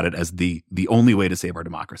talk about it as the only way to save our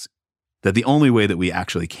democracy, that the only way that we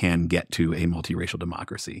actually can get to a multiracial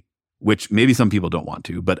democracy, which maybe some people don't want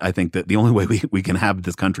to, but I think that the only way we can have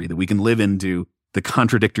this country, that we can live into the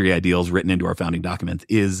contradictory ideals written into our founding documents,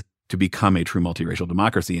 is to become a true multiracial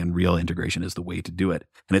democracy, and real integration is the way to do it.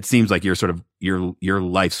 And it seems like your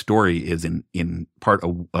life story is in part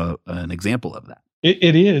an example of that.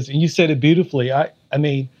 It is. And you said it beautifully. I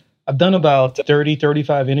mean, I've done about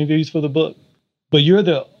 35 interviews for the book, but you're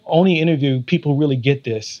the only interview people really get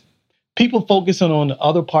this. people focus on the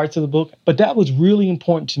other parts of the book, but that was really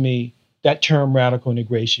important to me, that term radical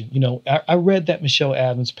integration. I read that Michelle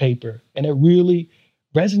Adams paper, and it really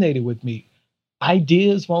resonated with me.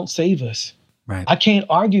 Ideas won't save us. Right. I can't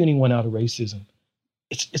argue anyone out of racism.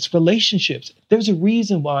 It's relationships. There's a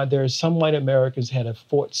reason why there are some white Americans that have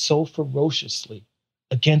fought so ferociously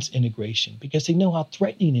against integration, because they know how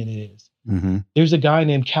threatening it is. Mm-hmm. There's a guy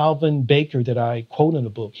named Calvin Baker that I quote in the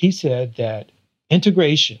book. He said that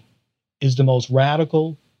integration is the most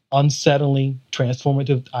radical, unsettling,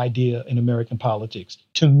 transformative idea in American politics.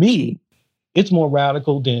 To me, it's more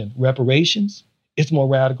radical than reparations. It's more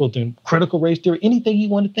radical than critical race theory, anything you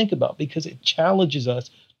want to think about, because it challenges us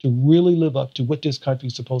to really live up to what this country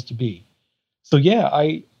is supposed to be. So yeah,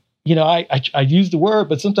 I use the word,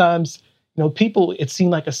 but sometimes, people, it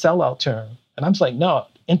seemed like a sellout term. And I'm just like, no,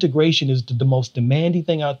 integration is the most demanding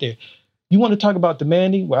thing out there. You want to talk about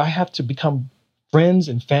demanding, where I have to become friends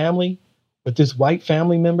and family with this white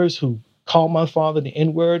family members who called my father the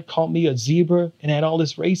N-word, called me a zebra, and had all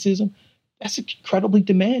this racism? That's incredibly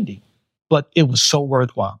demanding. But it was so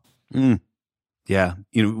worthwhile. Yeah.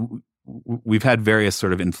 We've had various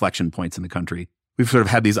sort of inflection points in the country. We've sort of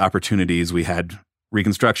had these opportunities. We had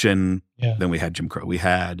Reconstruction, then we had Jim Crow. We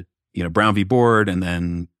had, Brown v. Board, and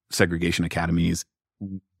then segregation academies.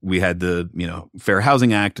 We had the, Fair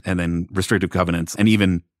Housing Act, and then restrictive covenants. And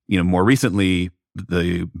even, more recently,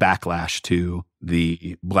 the backlash to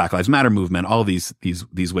the Black Lives Matter movement, all these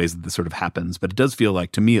ways that this sort of happens. But it does feel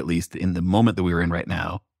like, to me at least, in the moment that we were in right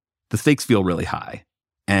now, the stakes feel really high.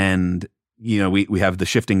 And, we have the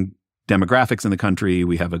shifting demographics in the country.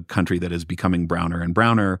 We have a country that is becoming browner and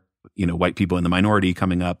browner, white people in the minority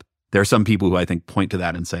coming up. There are some people who I think point to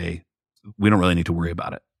that and say, we don't really need to worry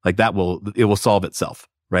about it. Like it will solve itself,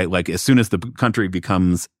 right? Like as soon as the country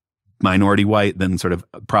becomes minority white, then sort of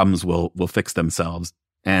problems will fix themselves.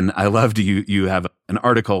 And I loved you have an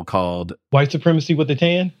article called White Supremacy with a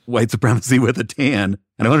Tan? White Supremacy with a Tan.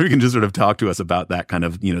 And I wonder if you can just sort of talk to us about that kind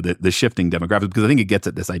of, the shifting demographics, because I think it gets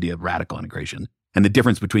at this idea of radical integration and the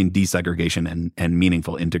difference between desegregation and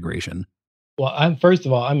meaningful integration. Well, first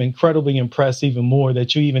of all, I'm incredibly impressed even more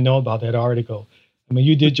that you even know about that article. I mean,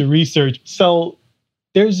 you did your research. So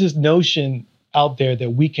there's this notion out there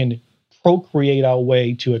that we can procreate our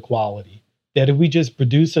way to equality, that if we just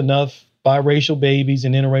produce enough biracial babies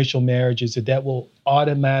and interracial marriages, that will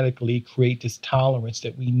automatically create this tolerance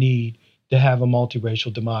that we need to have a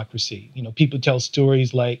multiracial democracy. People tell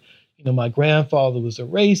stories like, my grandfather was a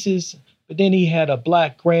racist, but then he had a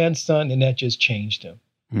black grandson and that just changed him.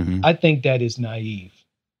 Mm-hmm. I think that is naive.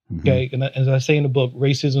 Okay. And as I say in the book,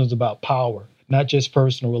 racism is about power, not just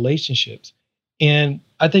personal relationships. And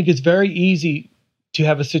I think it's very easy to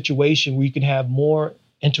have a situation where you can have more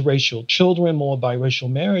interracial children, more biracial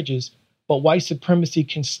marriages, but white supremacy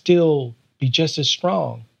can still be just as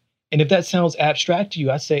strong. And if that sounds abstract to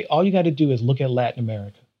you, I say all you got to do is look at Latin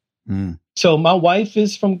America. So my wife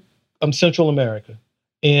is from Central America,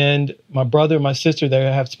 and my brother and my sister, they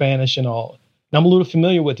have Spanish and all. And I'm a little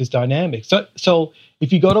familiar with this dynamic. So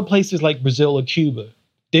if you go to places like Brazil or Cuba,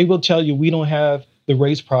 they will tell you we don't have the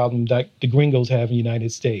race problem that the gringos have in the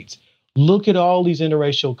United States. Look at all these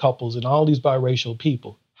interracial couples and all these biracial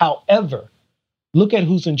people. However, look at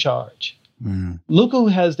who's in charge. Look who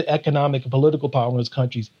has the economic and political power in those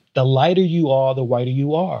countries. The lighter you are, the whiter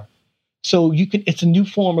you are. So it's a new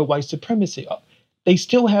form of white supremacy. They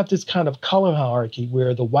still have this kind of color hierarchy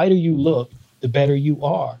where the whiter you look, the better you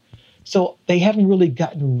are. So they haven't really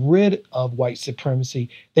gotten rid of white supremacy.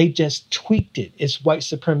 They just tweaked it. It's white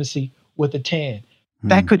supremacy with a tan.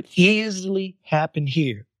 That could easily happen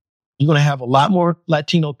here. You're going to have a lot more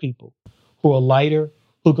Latino people who are lighter,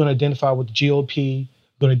 who are going to identify with the GOP,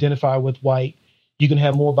 going to identify with white. You're going to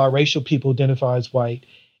have more biracial people identify as white.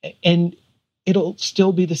 And it'll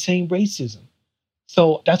still be the same racism.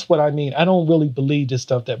 So that's what I mean. I don't really believe this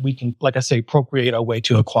stuff that we can, like I say, procreate our way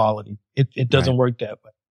to equality. It doesn't work that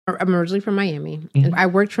way. I'm originally from Miami. And I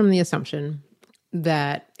worked from the assumption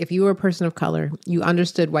that if you were a person of color, you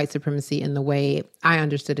understood white supremacy in the way I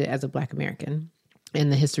understood it as a Black American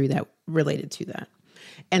and the history that related to that.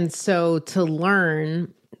 And so to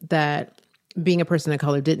learn that being a person of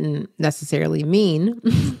color didn't necessarily mean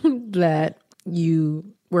that you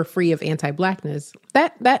were free of anti-Blackness,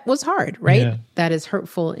 that was hard, right? Yeah. That is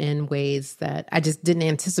hurtful in ways that I just didn't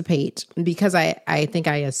anticipate because I think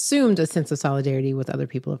I assumed a sense of solidarity with other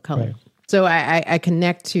people of color. Right. So I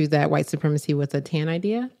connect to that white supremacy with a tan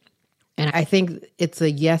idea. And I think it's a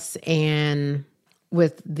yes and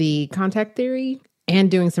with the contact theory and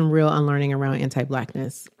doing some real unlearning around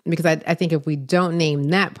anti-Blackness. Because I think if we don't name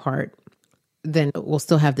that part, then we'll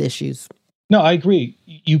still have the issues. No, I agree.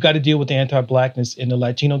 You got to deal with the anti-Blackness in the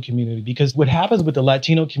Latino community, because what happens with the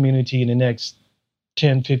Latino community in the next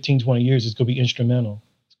 10, 15, 20 years is going to be instrumental.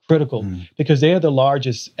 It's critical because they are the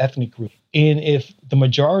largest ethnic group. And if the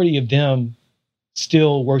majority of them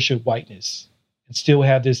still worship whiteness and still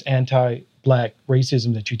have this anti-Black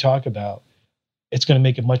racism that you talk about, it's going to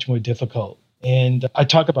make it much more difficult. And I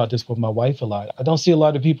talk about this with my wife a lot. I don't see a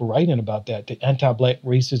lot of people writing about that, the anti-Black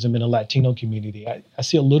racism in the Latino community. I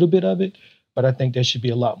see a little bit of it, but I think there should be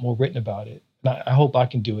a lot more written about it. And I hope I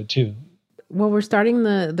can do it too. Well, we're starting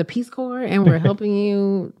the Peace Corps and we're helping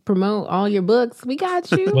you promote all your books. We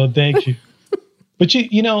got you. Well, thank you. But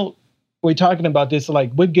you know, we're talking about this,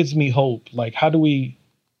 like, what gives me hope? Like, how do we,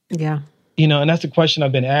 and that's the question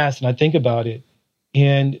I've been asked, and I think about it.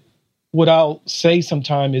 And what I'll say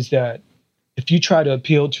sometime is that if you try to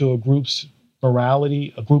appeal to a group's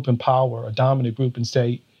morality, a group in power, a dominant group, and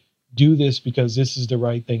say, do this because this is the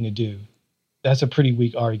right thing to do, that's a pretty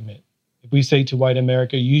weak argument. If we say to white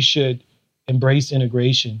America, you should embrace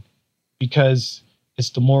integration because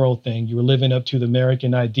it's the moral thing, you were living up to the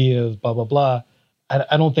American idea of blah, blah, blah,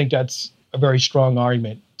 I don't think that's a very strong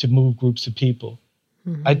argument to move groups of people.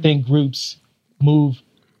 I think groups move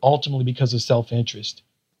ultimately because of self-interest.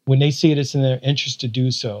 When they see it as in their interest to do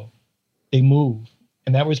so, they move.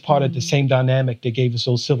 And that was part of the same dynamic that gave us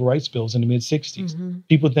those civil rights bills in the mid-60s.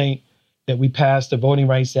 People think that we passed the Voting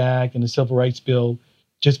Rights Act and the Civil Rights Bill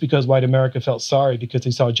just because white America felt sorry because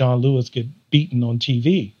they saw John Lewis get beaten on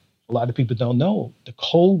TV. A lot of people don't know the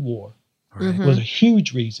Cold War was a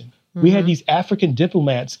huge reason. We had these African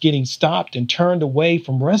diplomats getting stopped and turned away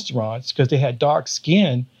from restaurants because they had dark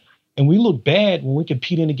skin. And we look bad when we're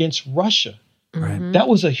competing against Russia. That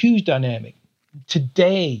was a huge dynamic.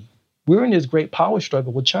 Today, we're in this great power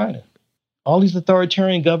struggle with China. All these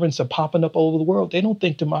authoritarian governments are popping up all over the world. They don't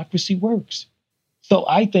think democracy works. So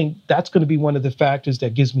I think that's going to be one of the factors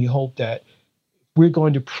that gives me hope that we're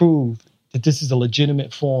going to prove that this is a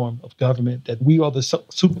legitimate form of government, that we are the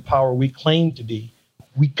superpower we claim to be.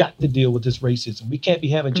 We got to deal with this racism. We can't be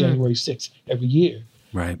having January 6th every year.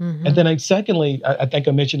 Right. And then secondly, I think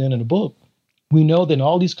I mentioned it in the book, we know that in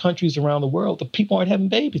all these countries around the world, the people aren't having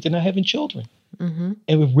babies. They're not having children. And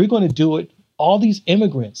if we're going to do it, all these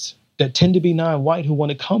immigrants that tend to be non-white who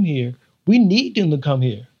want to come here, we need them to come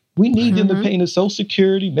here. We need them to pay into Social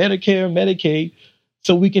Security, Medicare, Medicaid,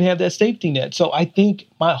 so we can have that safety net. So I think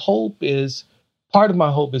part of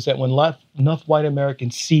my hope is that when enough white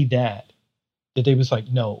Americans see that they was like,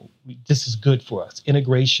 no, this is good for us.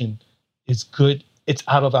 Integration is good. It's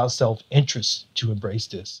out of our self-interest to embrace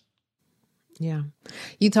this. Yeah.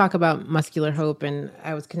 You talk about muscular hope, and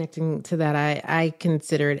I was connecting to that. I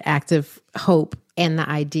consider it active hope and the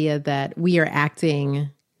idea that we are acting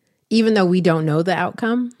even though we don't know the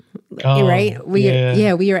outcome, right? We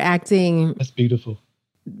are acting. That's beautiful.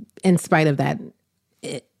 In spite of that,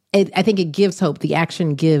 I think it gives hope. The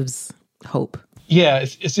action gives hope. Yeah,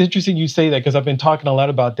 it's interesting you say that because I've been talking a lot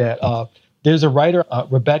about that. There's a writer,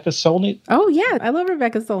 Rebecca Solnit. Oh, yeah. I love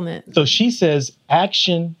Rebecca Solnit. So she says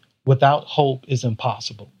action without hope is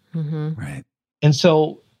impossible. Right. And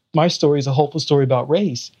so my story is a hopeful story about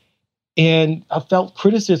race. And I felt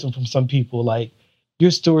criticism from some people like,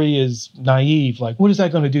 your story is naive. Like, what is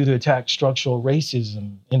that going to do to attack structural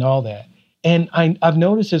racism and all that? And I've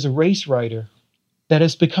noticed as a race writer that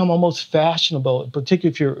it's become almost fashionable,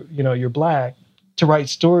 particularly if you're Black, to write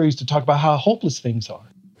stories to talk about how hopeless things are.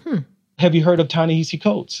 Have you heard of Ta-Nehisi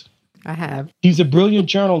Coates? I have. He's a brilliant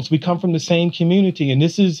journalist. We come from the same community. And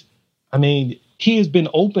he has been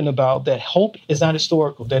open about that hope is not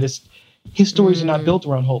historical, that his stories are not built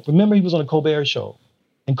around hope. Remember, he was on a Colbert show.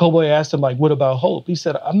 And Colbert asked him, like, what about hope? He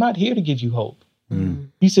said, I'm not here to give you hope.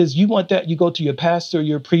 He says, you want that, you go to your pastor,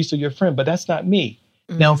 your priest, or your friend, but that's not me.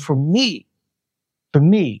 Now, for me,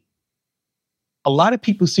 a lot of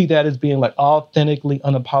people see that as being like authentically,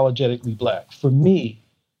 unapologetically Black. For me,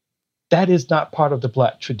 that is not part of the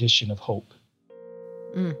Black tradition of hope.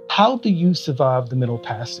 How do you survive the Middle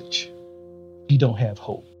Passage if you don't have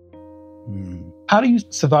hope? How do you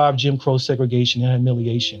survive Jim Crow segregation and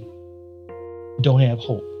humiliation? You don't have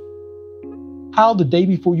hope. How the day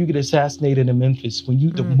before you get assassinated in Memphis, when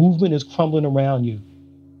the movement is crumbling around you,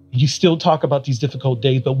 you still talk about these difficult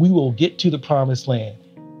days, but we will get to the promised land.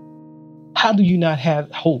 How do you not have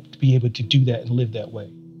hope to be able to do that and live that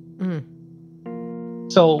way?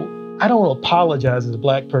 So I don't apologize as a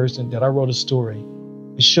Black person that I wrote a story.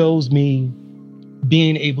 It shows me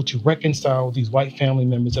being able to reconcile with these white family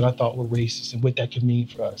members that I thought were racist and what that could mean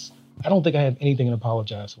for us. I don't think I have anything to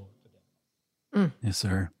apologize for Yes,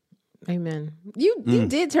 sir. Amen. You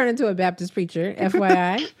did turn into a Baptist preacher,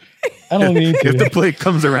 FYI. I don't need to. If the plate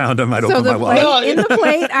comes around, I might open my wallet. In the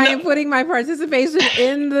plate, I am putting my participation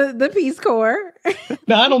in the Peace Corps.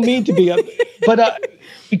 No, I don't mean to be. But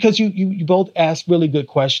because you both ask really good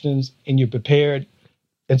questions and you're prepared.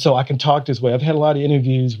 And so I can talk this way. I've had a lot of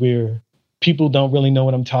interviews where people don't really know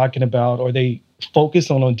what I'm talking about, or they focus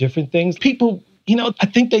on different things. People, I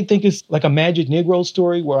think they think it's like a Magic Negro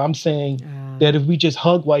story where I'm saying that if we just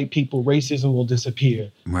hug white people, racism will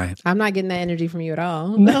disappear. Right. I'm not getting that energy from you at all.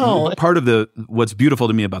 No. Part of what's beautiful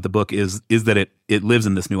to me about the book is that it lives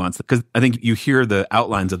in this nuance, because I think you hear the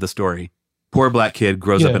outlines of the story. Poor black kid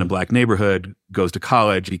grows up in a black neighborhood, goes to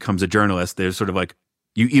college, becomes a journalist. There's sort of like,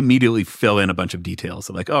 you immediately fill in a bunch of details.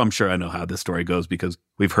 So like, oh, I'm sure I know how this story goes because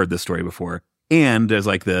we've heard this story before. And there's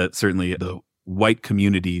like certainly the white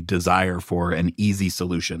community desire for an easy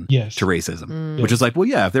solution to racism, which is like, well,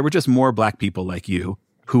 yeah, if there were just more black people like you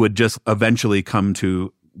who would just eventually come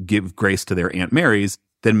to give grace to their Aunt Marys,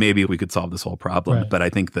 then maybe we could solve this whole problem. Right. But I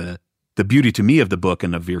think the beauty to me of the book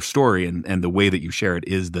and of your story and the way that you share it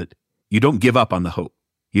is that you don't give up on the hope.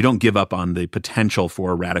 You don't give up on the potential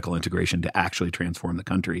for radical integration to actually transform the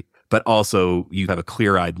country, but also you have a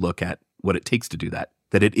clear-eyed look at what it takes to do that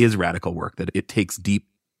it is radical work, that it takes deep,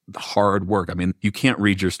 hard work. I mean, you can't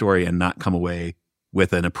read your story and not come away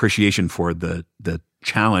with an appreciation for the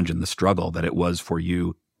challenge and the struggle that it was for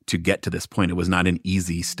you to get to this point. It was not an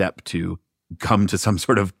easy step to come to some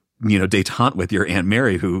sort of, detente with your Aunt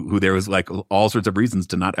Mary, who there was like all sorts of reasons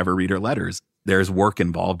to not ever read her letters. There's work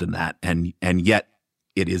involved in that. And yet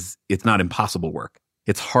it's not impossible work.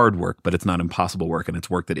 It's hard work, but it's not impossible work. And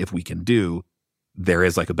it's work that if we can do, there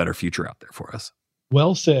is like a better future out there for us.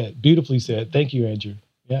 Well said. Beautifully said. Thank you, Andrew.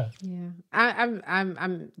 Yeah. Yeah.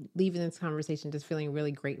 I'm leaving this conversation just feeling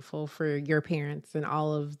really grateful for your parents and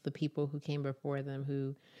all of the people who came before them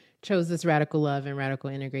who chose this radical love and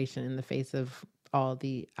radical integration in the face of all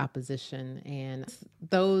the opposition. And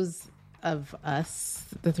those of us,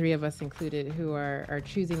 the three of us included, who are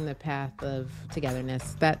choosing the path of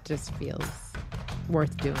togetherness, that just feels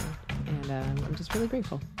worth doing. And I'm just really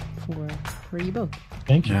grateful for you both.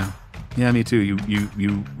 Thank you. Yeah, me too.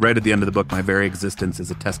 You right at the end of the book, my very existence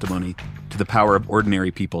is a testimony to the power of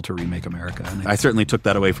ordinary people to remake America. And I certainly took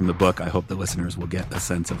that away from the book. I hope the listeners will get a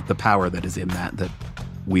sense of the power that is in that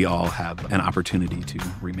we all have an opportunity to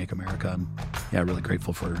remake America. And yeah, really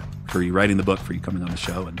grateful for you writing the book, for you coming on the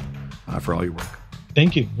show, and for all your work.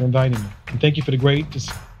 Thank you for inviting me. And thank you for the great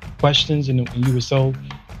questions, and you were so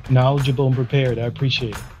knowledgeable and prepared. I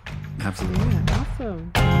appreciate it. Absolutely. Yeah,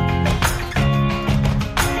 awesome.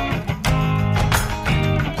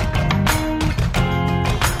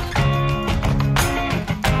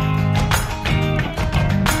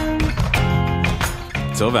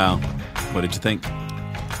 So Val, what did you think?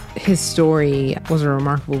 His story was a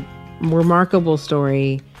remarkable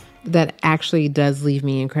story that actually does leave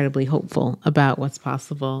me incredibly hopeful about what's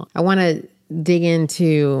possible. I want to dig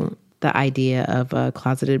into the idea of a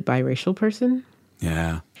closeted biracial person.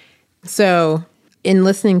 Yeah. So in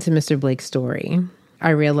listening to Mr. Blake's story,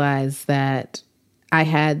 I realized that I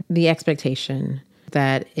had the expectation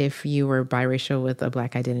that if you were biracial with a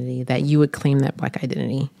Black identity, that you would claim that Black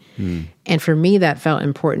identity. And for me, that felt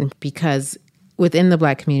important because within the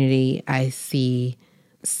Black community, I see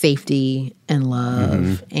safety and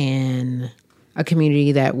love and a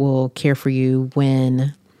community that will care for you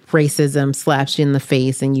when racism slaps you in the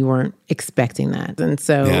face and you weren't expecting that. And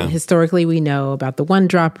so historically, we know about the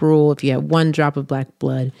 1-drop rule. If you had 1 drop of Black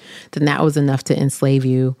blood, then that was enough to enslave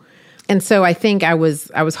you. And so I think I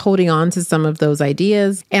was holding on to some of those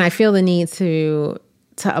ideas, and I feel the need to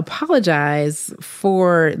apologize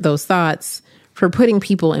for those thoughts, for putting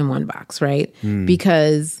people in one box, right?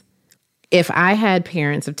 Because if I had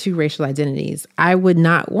parents of 2 racial identities, I would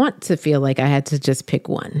not want to feel like I had to just pick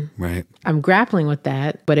one. Right. I'm grappling with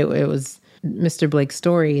that, but it was Mr. Blake's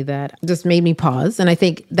story that just made me pause. And I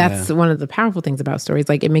think that's one of the powerful things about stories.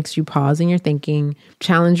 Like, it makes you pause in your thinking,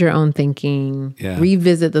 challenge your own thinking,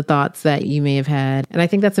 revisit the thoughts that you may have had. And I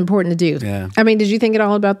think that's important to do. Yeah. I mean, did you think at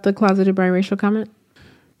all about the closeted biracial comment?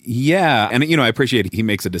 Yeah. And, I appreciate he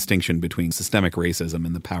makes a distinction between systemic racism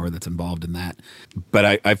and the power that's involved in that.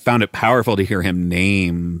 But I found it powerful to hear him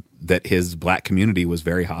name that his Black community was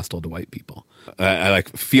very hostile to white people. I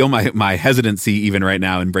feel my hesitancy even right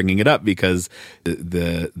now in bringing it up because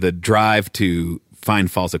the drive to find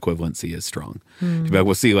false equivalency is strong. But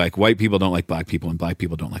we'll see, like, white people don't like Black people and Black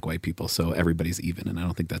people don't like white people, so everybody's even. And I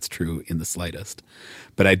don't think that's true in the slightest.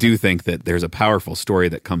 But I do think that there's a powerful story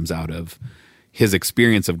that comes out of his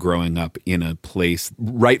experience of growing up in a place,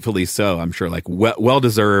 rightfully so, I'm sure, like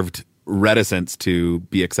well-deserved reticence to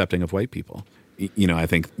be accepting of white people. I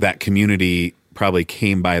think that community probably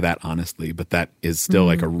came by that honestly, but that is still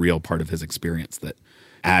like a real part of his experience that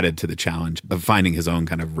added to the challenge of finding his own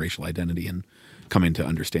kind of racial identity and coming to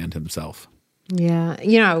understand himself. Yeah.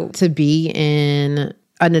 To be in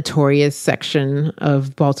a notorious section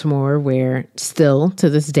of Baltimore where still to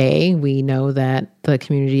this day, we know that the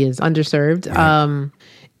community is underserved. Right.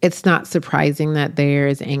 It's not surprising that there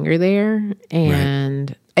is anger there.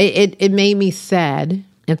 And it made me sad.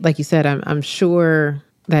 And like you said, I'm sure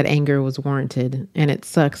that anger was warranted. And it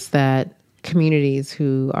sucks that communities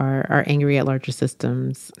who are angry at larger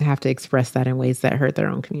systems have to express that in ways that hurt their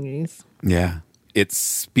own communities. Yeah. It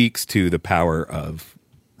speaks to the power of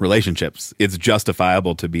relationships. It's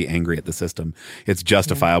justifiable to be angry at the system. It's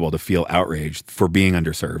justifiable to feel outraged for being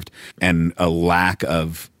underserved. And a lack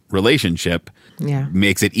of relationship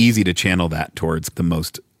makes it easy to channel that towards the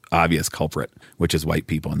most obvious culprit, which is white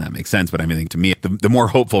people, and that makes sense. But I mean, to me, the more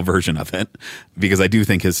hopeful version of it, because I do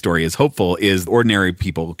think his story is hopeful, is ordinary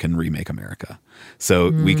people can remake America. So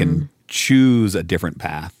we can choose a different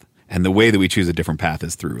path. And the way that we choose a different path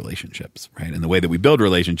is through relationships, right? And the way that we build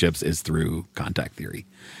relationships is through contact theory,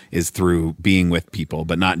 is through being with people,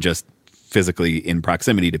 but not just physically in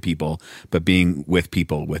proximity to people, but being with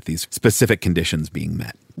people with these specific conditions being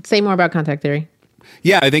met. Say more about contact theory.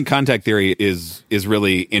 Yeah, I think contact theory is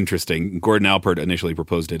really interesting. Gordon Allport initially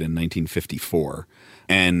proposed it in 1954,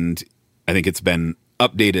 and I think it's been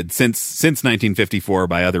updated since 1954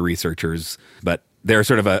 by other researchers, but there's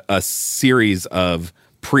sort of a series of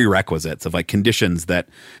prerequisites of like conditions that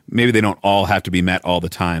maybe they don't all have to be met all the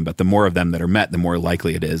time, but the more of them that are met, the more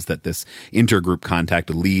likely it is that this intergroup contact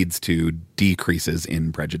leads to decreases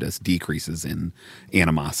in prejudice, decreases in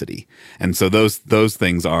animosity. And so those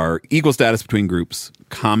things are equal status between groups,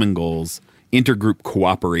 common goals, intergroup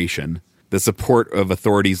cooperation, the support of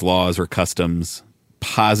authorities, laws, or customs,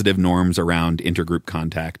 positive norms around intergroup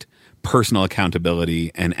contact, personal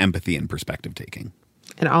accountability, and empathy and perspective taking.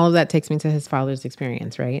 And all of that takes me to his father's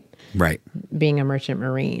experience, right? Right. Being a merchant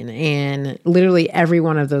marine and literally every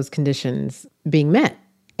one of those conditions being met.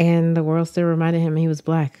 And the world still reminded him he was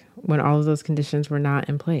Black when all of those conditions were not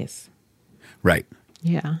in place. Right.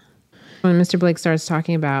 Yeah. When Mr. Blake starts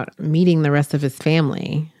talking about meeting the rest of his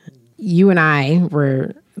family, you and I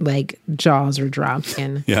were like jaws were dropped.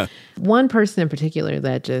 And one person in particular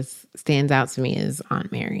that just stands out to me is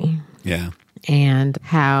Aunt Mary. Yeah. And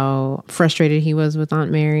how frustrated he was with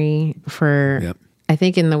Aunt Mary for, I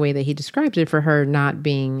think in the way that he described it, for her not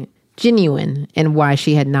being genuine and why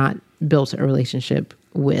she had not built a relationship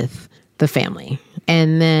with the family.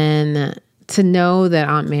 And then to know that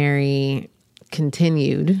Aunt Mary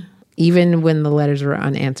continued, even when the letters were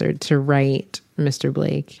unanswered, to write Mr.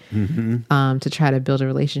 Blake, to try to build a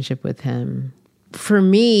relationship with him. For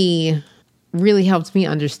me, really helped me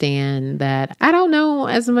understand that I don't know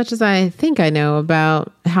as much as I think I know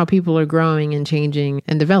about how people are growing and changing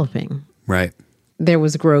and developing. Right. There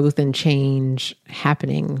was growth and change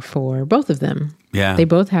happening for both of them. Yeah. They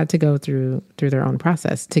both had to go through their own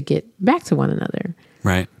process to get back to one another.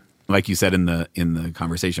 Right. Like you said in the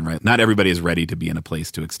conversation, right? Not everybody is ready to be in a place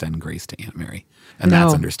to extend grace to Aunt Mary. And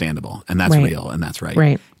that's understandable. And that's real. And that's right.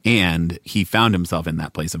 Right. And he found himself in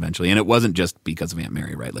that place eventually. And it wasn't just because of Aunt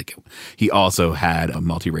Mary, right? Like he also had a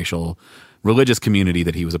multiracial religious community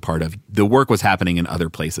that he was a part of. The work was happening in other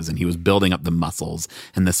places, and he was building up the muscles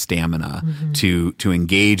and the stamina to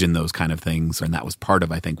engage in those kind of things. And that was part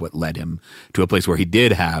of, I think, what led him to a place where he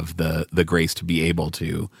did have the grace to be able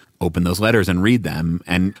to open those letters and read them.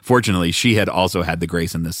 And fortunately, she had also had the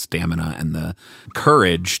grace and the stamina and the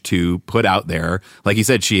courage to put out there. Like he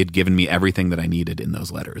said, she had given me everything that I needed in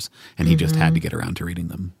those letters, and he just had to get around to reading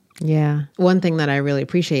them. Yeah. One thing that I really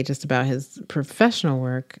appreciate just about his professional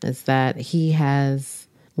work is that he has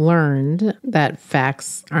learned that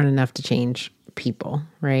facts aren't enough to change people,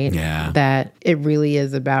 right? Yeah. That it really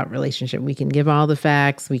is about relationship. We can give all the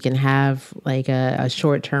facts. We can have like a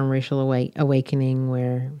short-term racial awakening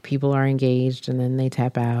where people are engaged and then they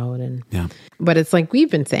tap out. But it's like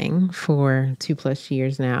we've been saying for 2+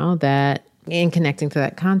 years now that in connecting to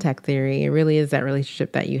that contact theory, it really is that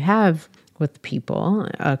relationship that you have with people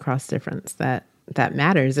across difference that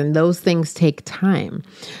matters. And those things take time.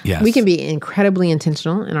 Yes. We can be incredibly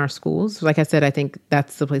intentional in our schools. Like I said, I think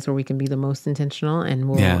that's the place where we can be the most intentional and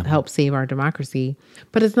will help save our democracy.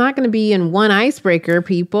 But it's not going to be in one icebreaker,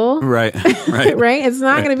 people. Right. Right? It's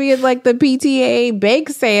not going to be like the PTA bake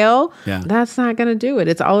sale. Yeah. That's not going to do it.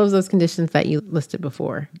 It's all of those conditions that you listed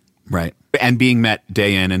before. Right. And being met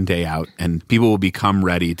day in and day out. And people will become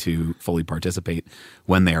ready to fully participate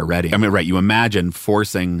when they are ready. I mean, right. You imagine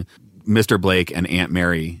forcing Mr. Blake and Aunt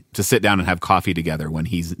Mary to sit down and have coffee together when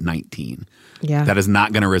he's 19. Yeah. That is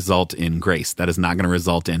not going to result in grace. That is not going to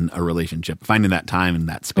result in a relationship. Finding that time and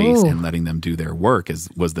that space and letting them do their work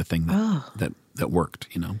was the thing that worked,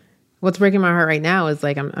 you know. What's breaking my heart right now is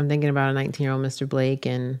like I'm thinking about a 19-year-old Mr. Blake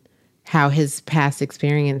and how his past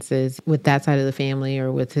experiences with that side of the family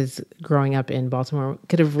or with his growing up in Baltimore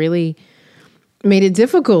could have really made it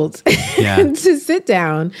difficult to sit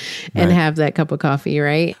down and have that cup of coffee,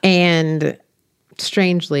 right? And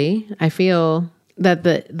strangely, I feel that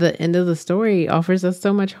the end of the story offers us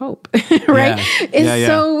so much hope, right? It's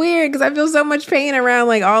so weird because I feel so much pain around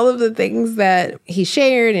like all of the things that he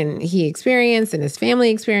shared and he experienced and his family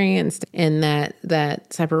experienced, and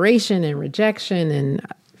that separation and rejection and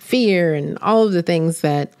fear and all of the things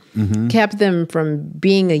that kept them from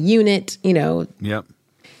being a unit, you know. Yep.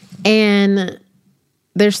 And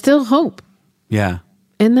there's still hope. Yeah.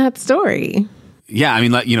 In that story. Yeah, I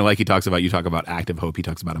mean, like he talks about, you talk about active hope, he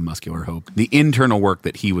talks about a muscular hope. The internal work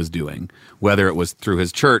that he was doing, whether it was through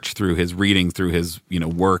his church, through his reading, through his,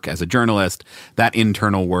 work as a journalist, that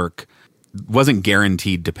internal work wasn't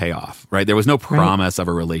guaranteed to pay off, right? There was no promise of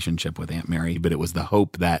a relationship with Aunt Mary, but it was the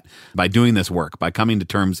hope that by doing this work, by coming to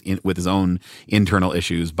terms with his own internal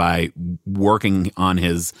issues, by working on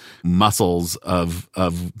his muscles of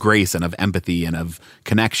grace and of empathy and of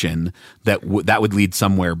connection, that would lead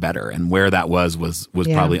somewhere better. And where that was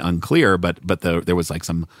probably unclear, but there was like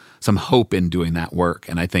some hope in doing that work.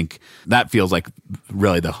 And I think that feels like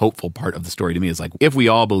really the hopeful part of the story to me, is like, if we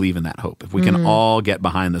all believe in that hope, if we can all get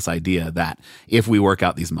behind this idea that if we work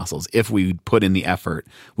out these muscles, if we put in the effort,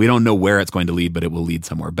 we don't know where it's going to lead, but it will lead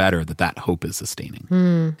somewhere better, that hope is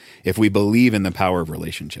sustaining. If we believe in the power of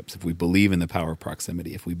relationships, if we believe in the power of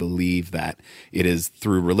proximity, if we believe that it is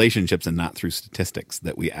through relationships and not through statistics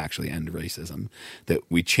that we actually end racism, that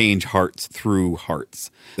we change hearts through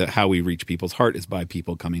hearts, that how we reach people's heart is by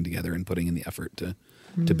people coming together and putting in the effort to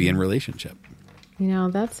be in relationship.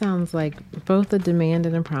 That sounds like both a demand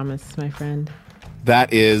and a promise, my friend.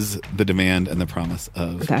 That is the demand and the promise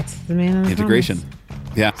of integration. Promise.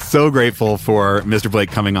 Yeah. So grateful for Mr.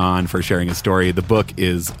 Blake coming on, for sharing his story. The book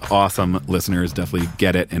is awesome. Listeners, definitely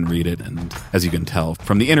get it and read it. And as you can tell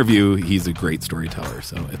from the interview, he's a great storyteller.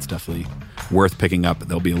 So it's definitely worth picking up.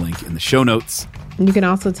 There'll be a link in the show notes. You can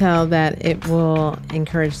also tell that it will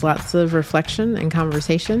encourage lots of reflection and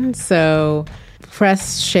conversation. So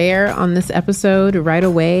press share on this episode right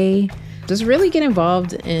away. Just really get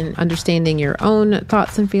involved in understanding your own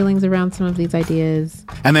thoughts and feelings around some of these ideas.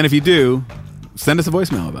 And then if you do, send us a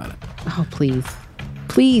voicemail about it. Oh, please.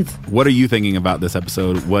 Please. What are you thinking about this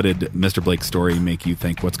episode? What did Mr. Blake's story make you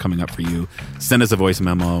think? What's coming up for you? Send us a voice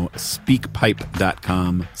memo,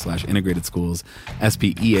 speakpipe.com/integrated schools,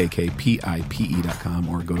 SPEAKPIPE.com,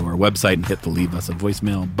 or go to our website and hit the leave us a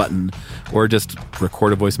voicemail button, or just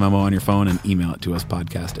record a voice memo on your phone and email it to us,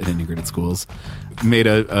 podcast@integrated schools. Made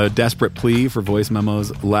a desperate plea for voice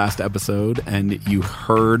memos last episode, and you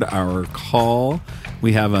heard our call.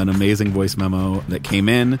 We have an amazing voice memo that came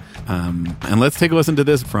in, and let's take a listen to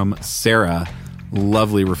this from Sarah.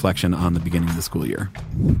 Lovely reflection on the beginning of the school year.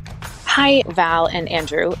 Hi, Val and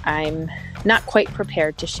Andrew. I'm not quite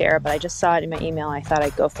prepared to share, but I just saw it in my email. I thought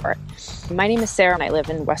I'd go for it. My name is Sarah, and I live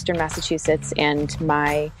in Western Massachusetts, and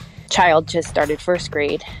my child just started first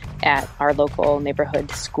grade at our local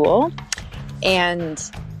neighborhood school. And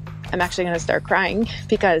I'm actually going to start crying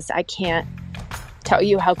because I can't tell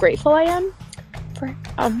you how grateful I am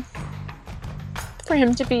for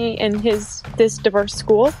him to be in this diverse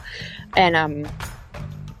school. And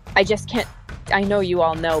I just can't, I know you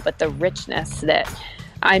all know, but the richness that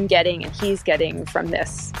I'm getting and he's getting from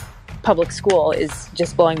this public school is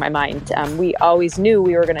just blowing my mind. We always knew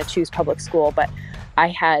we were going to choose public school, but I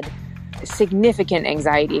had significant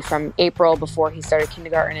anxiety from April before he started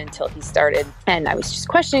kindergarten until he started. And I was just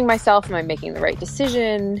questioning myself, am I making the right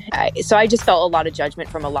decision? So I just felt a lot of judgment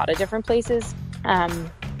from a lot of different places,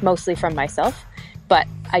 mostly from myself. But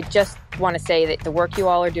I just want to say that the work you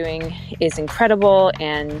all are doing is incredible.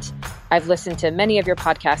 And I've listened to many of your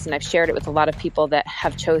podcasts, and I've shared it with a lot of people that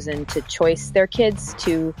have chosen to choice their kids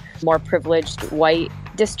to more privileged white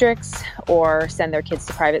districts or send their kids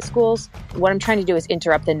to private schools. What I'm trying to do is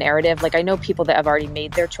interrupt the narrative. Like, I know people that have already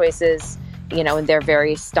made their choices, and they're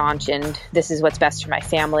very staunch and this is what's best for my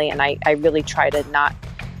family. And I really try to not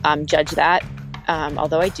judge that,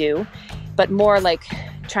 although I do, but more like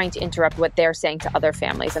trying to interrupt what they're saying to other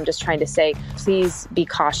families. I'm just trying to say, please be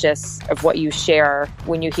cautious of what you share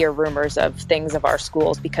when you hear rumors of things of our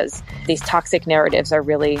schools, because these toxic narratives are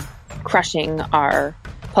really crushing our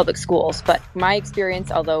public schools. But my experience,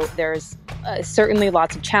 although there's certainly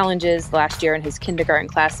lots of challenges last year in his kindergarten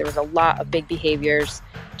class. There was a lot of big behaviors,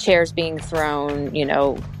 chairs being thrown,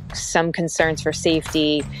 some concerns for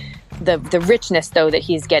safety. The richness, though, that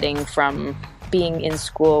he's getting from being in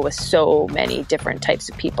school with so many different types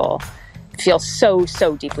of people feels so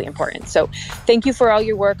deeply important. So thank you for all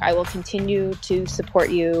your work. I will continue to support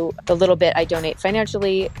you the little bit I donate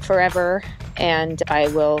financially forever, and I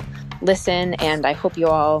will listen, and I hope you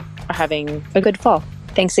all are having a good fall.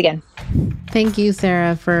 Thanks again. Thank you,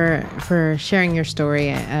 Sarah, for sharing your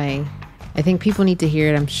story. I think people need to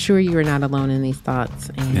hear it. I'm sure you are not alone in these thoughts,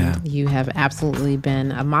 and you have absolutely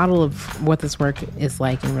been a model of what this work is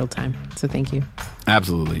like in real time. So thank you.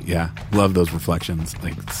 Absolutely. Yeah. Love those reflections.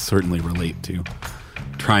 Certainly relate to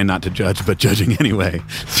trying not to judge, but judging anyway.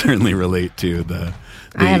 Certainly relate to the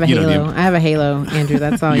I have a halo. I have a halo, Andrew.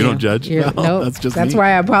 That's all. You don't judge? No, that's just That's me.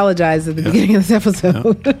 why I apologize at the beginning of this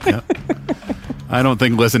episode. No. I don't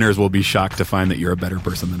think listeners will be shocked to find that you're a better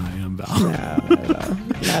person than I am, Val. No,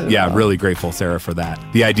 not at all. Really grateful, Sarah, for that.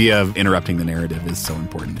 The idea of interrupting the narrative is so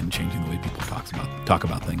important in changing the way people talk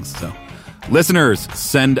about things. So, listeners,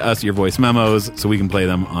 send us your voice memos so we can play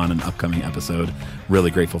them on an upcoming episode.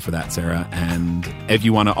 Really grateful for that, Sarah. And if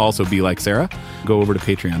you want to also be like Sarah, go over to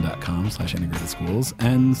patreon.com/integrated schools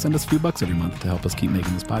and send us a few bucks every month to help us keep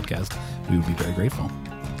making this podcast. We would be very grateful.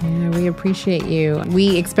 Yeah, we appreciate you.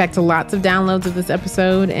 We expect lots of downloads of this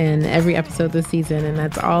episode and every episode this season, and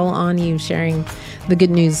that's all on you sharing the good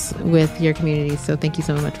news with your community. So thank you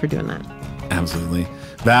so much for doing that. Absolutely.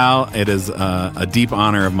 Val, it is a deep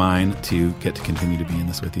honor of mine to get to continue to be in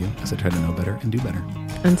this with you as I try to know better and do better.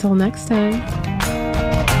 Until next time.